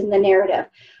addressed in the narrative.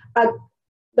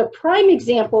 The prime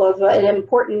example of an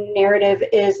important narrative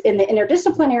is in the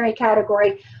interdisciplinary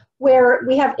category, where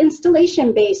we have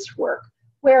installation-based work,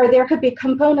 where there could be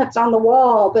components on the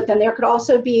wall, but then there could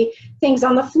also be things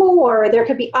on the floor, there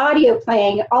could be audio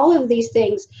playing, all of these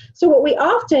things. So what we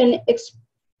often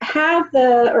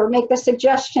make the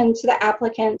suggestion to the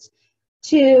applicants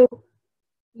to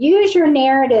use your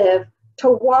narrative to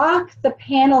walk the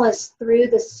panelists through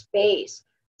the space.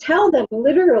 Tell them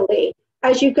literally,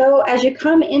 as you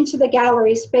come into the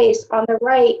gallery space on the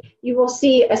right, you will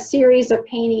see a series of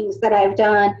paintings that I've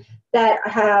done that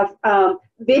have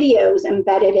videos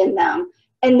embedded in them.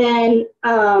 And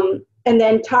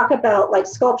then talk about like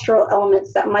sculptural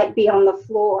elements that might be on the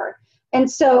floor. And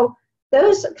so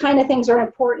those kind of things are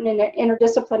important in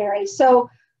interdisciplinary. So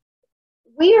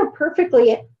we are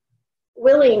perfectly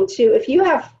willing to, if you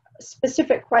have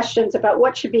specific questions about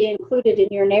what should be included in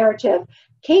your narrative,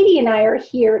 Katie and I are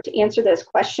here to answer those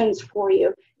questions for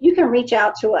you. You can reach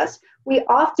out to us. We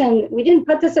didn't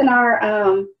put this in our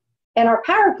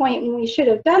PowerPoint, and we should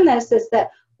have done this, is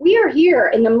that we are here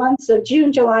in the months of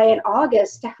June, July, and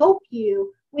August to help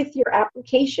you with your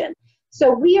application.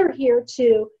 So we are here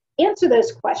to answer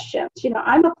those questions. You know,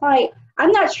 I'm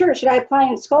not sure, should I apply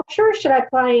in sculpture? Should I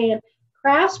apply in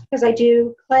crafts because I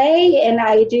do clay and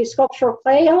I do sculptural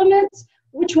clay elements?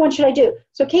 Which one should I do?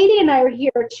 So Katie and I are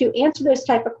here to answer those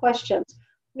type of questions.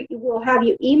 We will have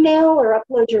you email or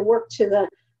upload your work to the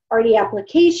ARTIE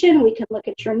application. We can look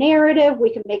at your narrative. We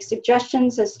can make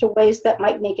suggestions as to ways that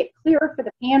might make it clearer for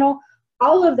the panel.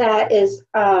 All of that is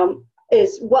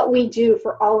what we do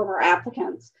for all of our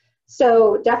applicants.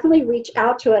 So definitely reach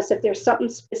out to us if there's something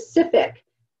specific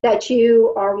that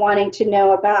you are wanting to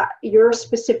know about your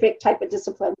specific type of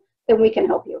discipline, then we can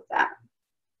help you with that.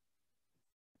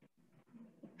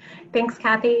 Thanks,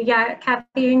 Kathy. Yeah,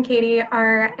 Kathy and Katie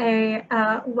are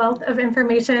a wealth of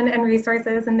information and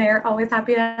resources, and they're always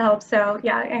happy to help. So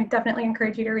yeah, I definitely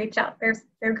encourage you to reach out.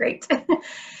 They're great.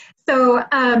 So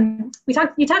you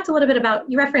talked a little bit about,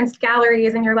 you referenced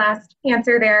galleries in your last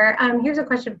answer there. Here's a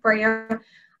question for you.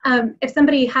 If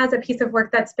somebody has a piece of work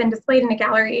that's been displayed in a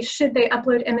gallery, should they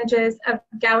upload images of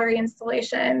gallery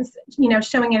installations, you know,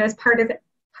 showing it as part of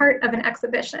an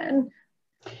exhibition?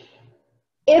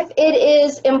 If it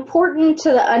is important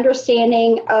to the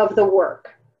understanding of the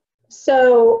work.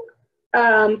 So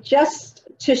just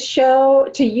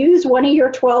to use one of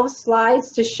your 12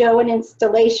 slides to show an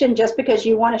installation just because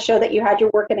you want to show that you had your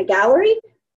work in a gallery,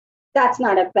 that's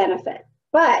not a benefit.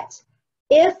 But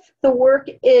if the work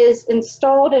is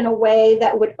installed in a way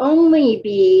that would only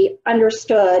be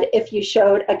understood if you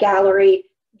showed a gallery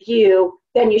view,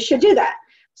 then you should do that.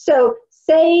 So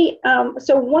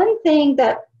so one thing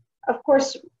that, of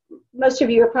course, most of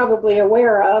you are probably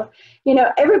aware of, you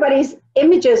know, everybody's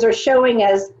images are showing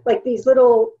as like these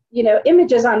little, you know,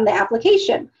 images on the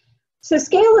application. So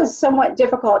scale is somewhat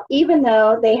difficult, even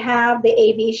though they have the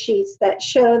AV sheets that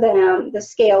show them the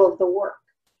scale of the work.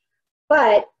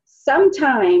 But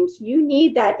sometimes you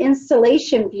need that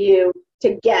installation view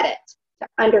to get it, to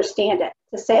understand it,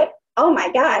 to say, oh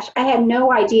my gosh, I had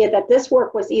no idea that this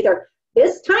work was either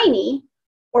this tiny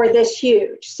or this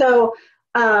huge. So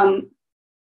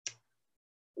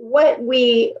what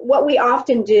we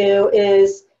often do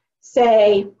is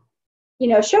say, you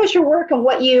know, show us your work and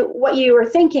what you were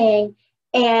thinking,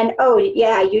 and oh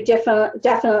yeah, you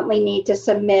definitely need to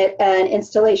submit an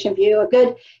installation view. A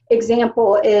good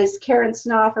example is Karen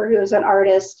Snoffer, who is an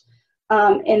artist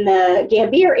in the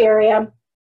Gambier area.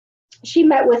 She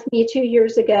met with me 2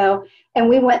 years ago, and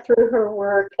we went through her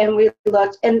work and we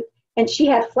looked, and she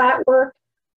had flat work,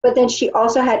 but then she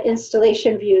also had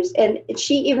installation views, and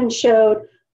she even showed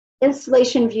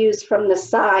installation views from the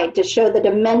side to show the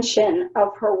dimension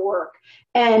of her work.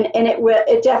 And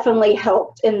it definitely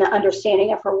helped in the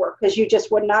understanding of her work, because you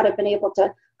just would not have been able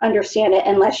to understand it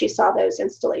unless you saw those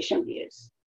installation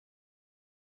views.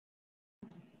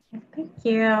 Thank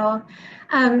you.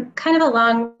 Kind of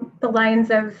along the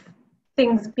lines of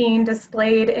things being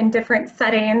displayed in different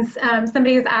settings,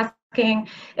 somebody is asking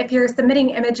if you're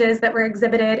submitting images that were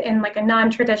exhibited in like a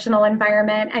non-traditional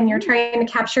environment and you're trying to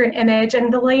capture an image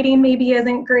and the lighting maybe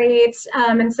isn't great,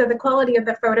 and so the quality of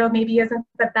the photo maybe isn't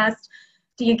the best.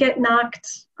 Do you get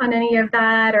knocked on any of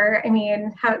that? Or, I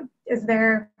mean, how is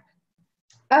there?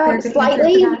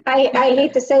 Slightly. I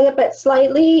hate to say it, but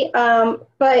slightly.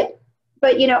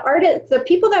 But you know, the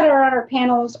people that are on our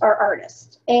panels are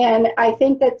artists, and I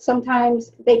think that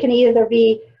sometimes they can either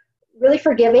be really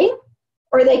forgiving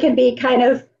or they can be kind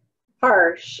of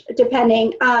harsh,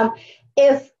 depending.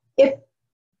 If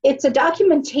it's a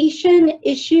documentation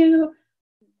issue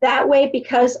that way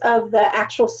because of the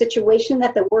actual situation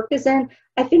that the work is in,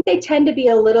 I think they tend to be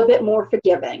a little bit more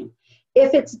forgiving.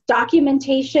 If it's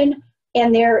documentation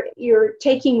and you're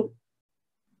taking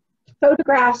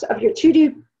photographs of your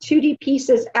 2D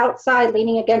pieces outside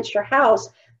leaning against your house,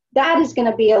 that is going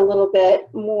to be a little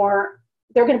bit more,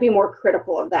 they're going to be more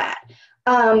critical of that.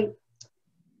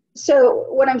 So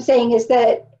what I'm saying is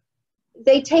that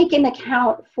they take into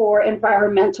account for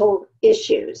environmental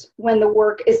issues when the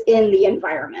work is in the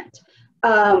environment.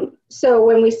 So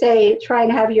when we say try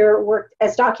and have your work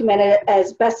as documented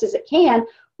as best as it can,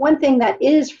 one thing that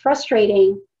is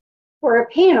frustrating for a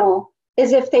panel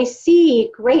is if they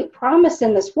see great promise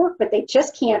in this work, but they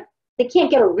just can't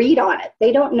get a read on it.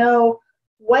 They don't know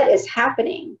what is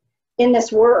happening in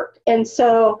this work. And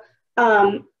so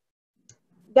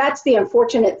that's the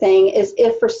unfortunate thing, is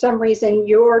if for some reason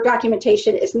your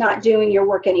documentation is not doing your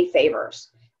work any favors.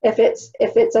 If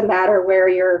it's a matter where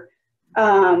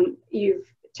you've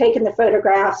taken the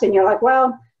photographs and you're like,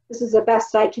 well, this is the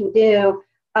best I can do,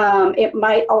 it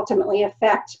might ultimately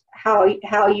affect how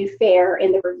you fare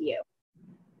in the review.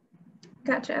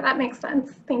 Gotcha, that makes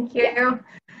sense. Thank you. Yeah.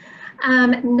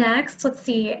 Next, let's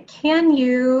see, can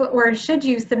you or should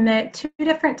you submit 2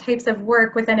 different types of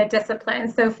work within a discipline?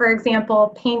 So for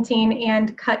example, painting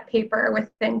and cut paper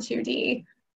within 2D.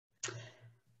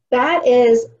 That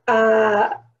is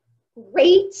a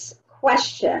great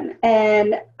question,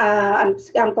 and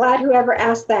I'm glad whoever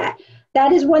asked that.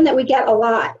 That is one that we get a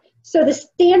lot. So the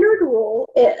standard rule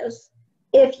is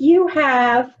if you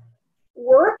have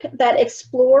work that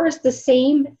explores the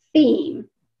same theme,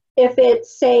 if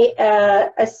it's, say,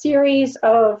 a series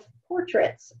of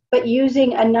portraits, but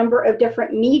using a number of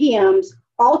different mediums,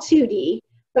 all 2D,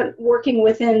 but working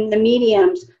within the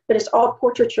mediums, but it's all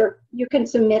portraiture, you can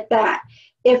submit that.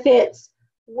 If it's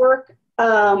work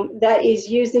that is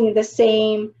using the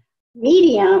same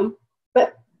medium,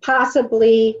 but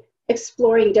possibly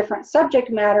exploring different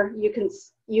subject matter, you can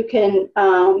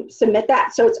submit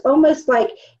that. So it's almost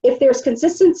like if there's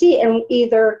consistency in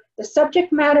either the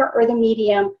subject matter or the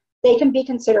medium, they can be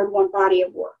considered one body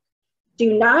of work.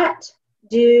 Do not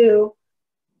do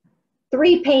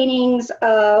 3 paintings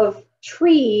of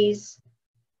trees,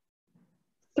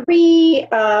 3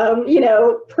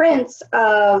 prints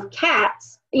of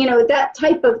cats, that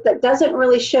type of, that doesn't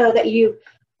really show that you've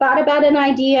thought about an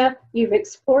idea, you've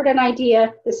explored an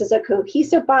idea, this is a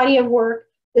cohesive body of work,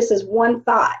 this is one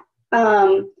thought.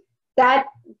 That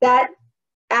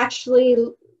actually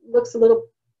looks a little,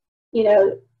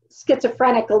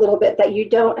 schizophrenic a little bit, that you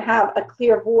don't have a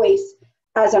clear voice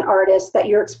as an artist, that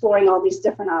you're exploring all these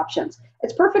different options.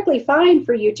 It's perfectly fine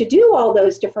for you to do all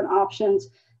those different options.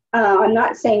 I'm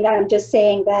not saying that, I'm just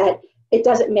saying that it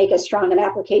doesn't make as strong an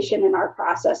application in our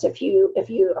process if you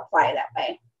apply it that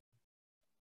way.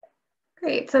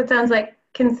 Great, so it sounds like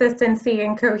consistency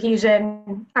and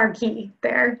cohesion are key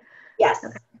there. Yes,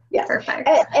 okay. Yes. Perfect.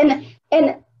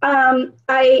 And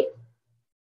I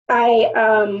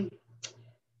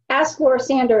asked Laura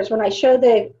Sanders when I showed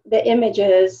the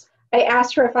images, I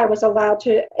asked her if I was allowed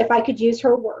to, if I could use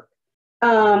her work,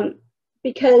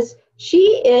 because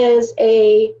she is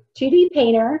a 2D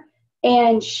painter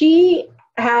and she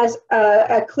has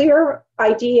a clear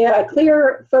idea, a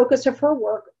clear focus of her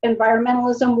work,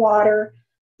 environmentalism, water,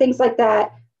 things like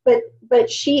that. But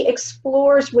she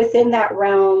explores within that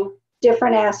realm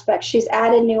different aspects. She's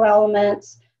added new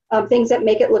elements, things that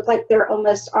make it look like they're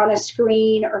almost on a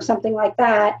screen or something like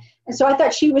that. And so I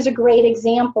thought she was a great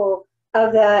example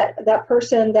of that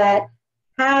person that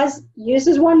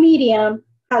uses one medium,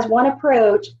 has one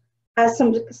approach, has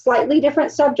some slightly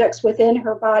different subjects within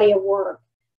her body of work.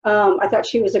 I thought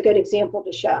she was a good example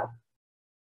to show.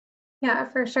 Yeah,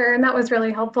 for sure. And that was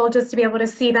really helpful just to be able to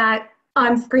see that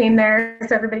on screen there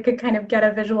so everybody could kind of get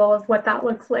a visual of what that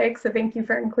looks like. So thank you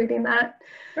for including that.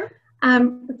 Sure.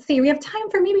 Let's see, we have time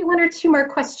for maybe 1 or 2 more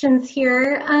questions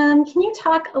here. Can you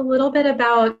talk a little bit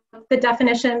about the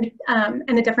definition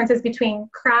and the differences between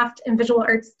craft and visual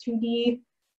arts 2D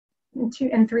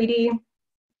and 3D?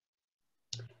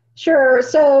 Sure.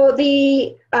 So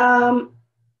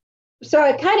so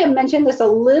I kind of mentioned this a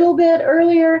little bit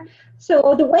earlier.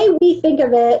 So the way we think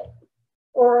of it,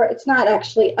 or it's not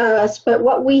actually us, but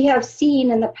what we have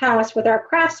seen in the past with our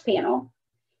crafts panel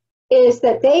is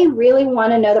that they really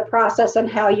want to know the process and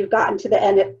how you've gotten to the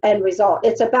end result.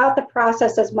 It's about the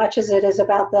process as much as it is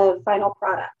about the final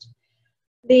product.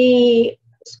 The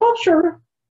sculpture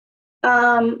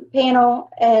panel,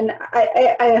 and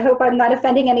I hope I'm not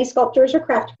offending any sculptors or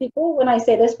craft people when I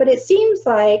say this, but it seems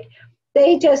like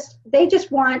they just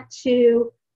want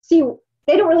to see,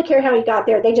 they don't really care how you got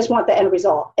there, they just want the end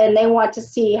result, and they want to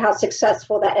see how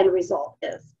successful that end result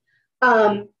is.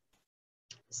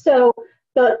 So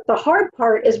the hard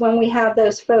part is when we have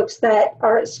those folks that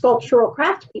are sculptural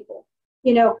craft people.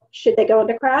 Should they go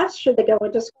into crafts? Should they go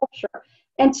into sculpture?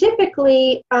 And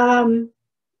typically,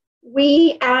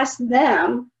 we ask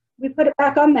them, we put it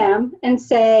back on them and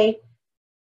say,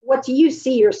 what do you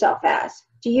see yourself as?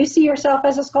 Do you see yourself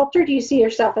as a sculptor? Do you see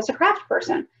yourself as a craft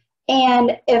person?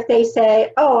 And if they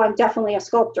say, oh, I'm definitely a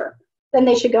sculptor, then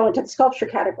they should go into the sculpture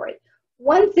category.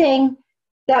 One thing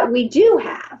that we do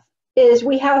have is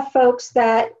we have folks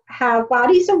that have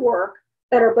bodies of work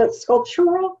that are both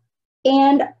sculptural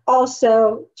and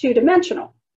also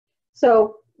two-dimensional.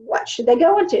 So what should they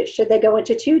go into? Should they go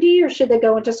into 2D or should they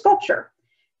go into sculpture?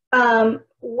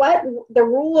 What the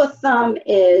rule of thumb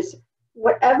is,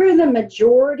 whatever the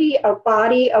majority of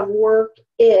body of work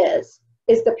is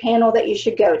the panel that you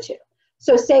should go to.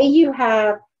 So say you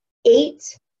have 8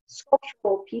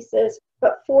 sculptural pieces,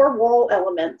 but 4 wall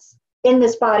elements in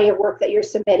this body of work that you're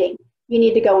submitting, you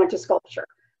need to go into sculpture.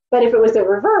 But if it was the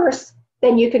reverse,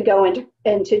 then you could go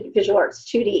into visual arts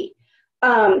 2D.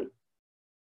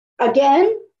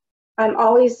 Again, I'm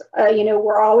always,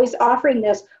 we're always offering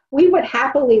this. We would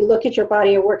happily look at your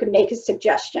body of work and make a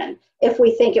suggestion if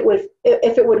we think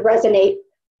if it would resonate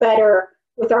better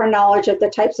with our knowledge of the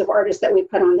types of artists that we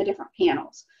put on the different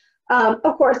panels.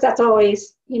 Of course, that's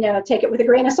always, take it with a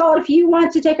grain of salt. If you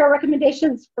want to take our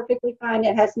recommendations, perfectly fine.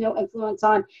 It has no influence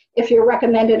on if you're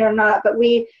recommended or not. But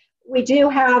we do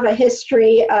have a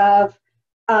history of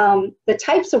the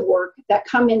types of work that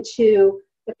come into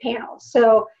the panel.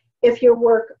 So if your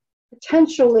work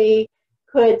potentially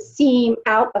could seem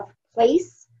out of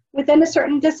place within a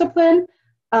certain discipline,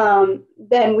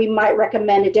 then we might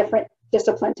recommend a different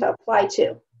discipline to apply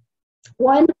to.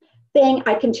 One thing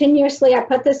I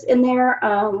put this in there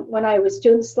when I was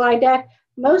doing the slide deck,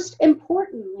 most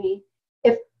importantly,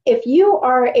 if you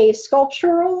are a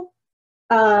sculptural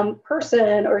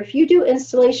person, or if you do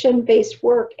installation-based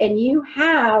work and you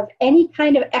have any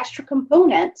kind of extra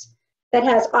component that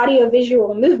has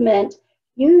audio-visual movement,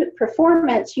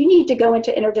 performance, you need to go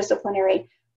into interdisciplinary,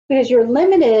 because you're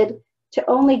limited to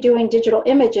only doing digital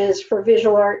images for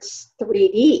visual arts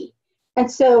 3D. And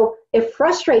so it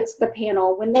frustrates the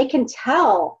panel when they can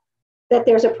tell that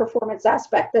there's a performance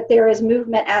aspect, that there is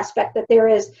movement aspect, that there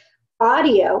is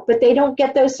audio, but they don't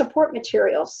get those support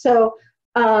materials. So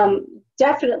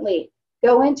definitely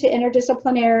go into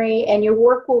interdisciplinary, and your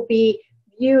work will be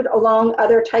viewed along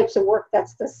other types of work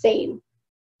that's the same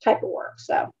type of work.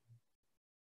 So.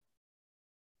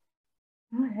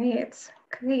 All right,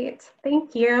 great,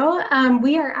 thank you.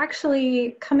 We are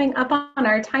actually coming up on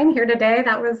our time here today.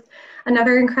 That was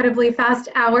another incredibly fast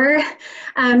hour.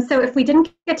 So if we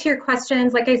didn't get to your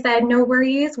questions, like I said, no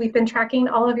worries. We've been tracking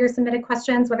all of your submitted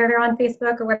questions, whether they're on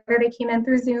Facebook or whether they came in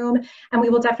through Zoom, and we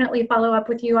will definitely follow up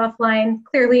with you offline.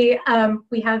 Clearly,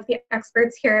 we have the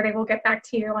experts here. They will get back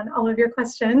to you on all of your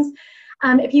questions.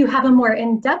 If you have a more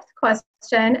in-depth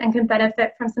question and can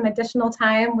benefit from some additional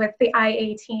time with the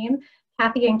IA team,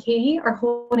 Kathy and Katie are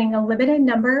holding a limited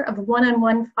number of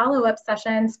one-on-one follow-up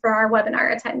sessions for our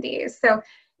webinar attendees. So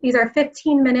these are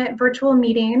 15-minute virtual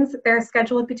meetings. They're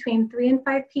scheduled between 3 and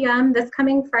 5 p.m. this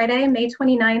coming Friday, May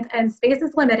 29th, and space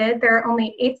is limited. There are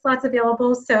only 8 slots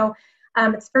available, so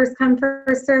it's first come,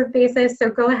 first served basis, so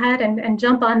go ahead and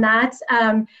jump on that.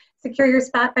 Secure your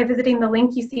spot by visiting the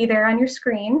link you see there on your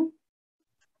screen.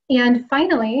 And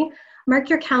finally, mark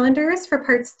your calendars for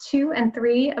parts 2 and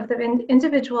 3 of the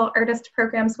Individual Artist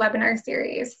Programs webinar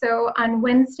series. So on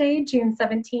Wednesday, June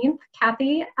 17th,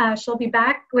 Kathy, she'll be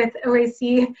back with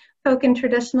OAC Folk and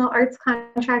Traditional Arts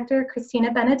Contractor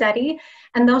Christina Benedetti,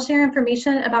 and they'll share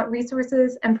information about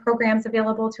resources and programs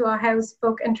available to Ohio's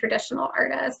folk and traditional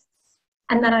artists.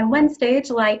 And then on Wednesday,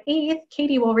 July 8th,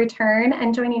 Katie will return,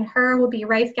 and joining her will be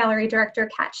Rife Gallery Director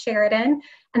Kat Sheridan,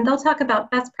 and they'll talk about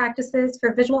best practices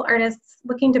for visual artists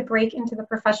looking to break into the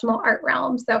professional art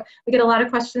realm. So we get a lot of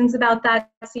questions about that,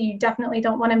 so you definitely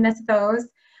don't want to miss those.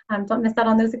 Don't miss out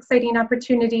on those exciting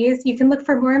opportunities. You can look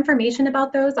for more information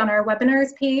about those on our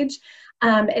webinars page.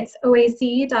 It's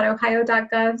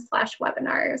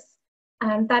oac.ohio.gov/webinars.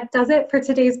 That does it for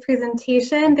today's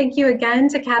presentation. Thank you again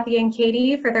to Kathy and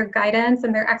Katie for their guidance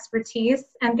and their expertise.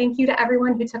 And thank you to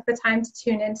everyone who took the time to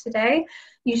tune in today.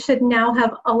 You should now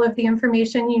have all of the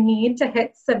information you need to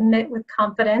hit submit with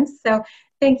confidence. So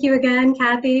thank you again,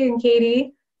 Kathy and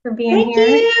Katie, for being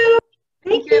here.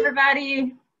 Thank you,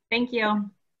 everybody. Thank you.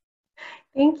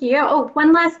 Thank you. Oh,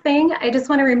 one last thing. I just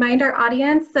want to remind our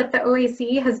audience that the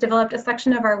OAC has developed a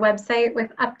section of our website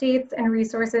with updates and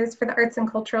resources for the arts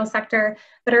and cultural sector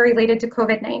that are related to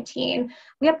COVID-19.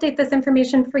 We update this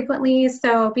information frequently,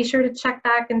 so be sure to check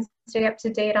back and stay up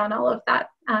to date on all of that.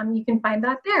 You can find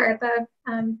that there, the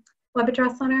web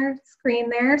address on our screen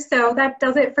there. So that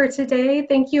does it for today.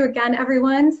 Thank you again,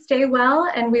 everyone. Stay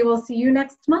well, and we will see you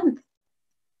next month.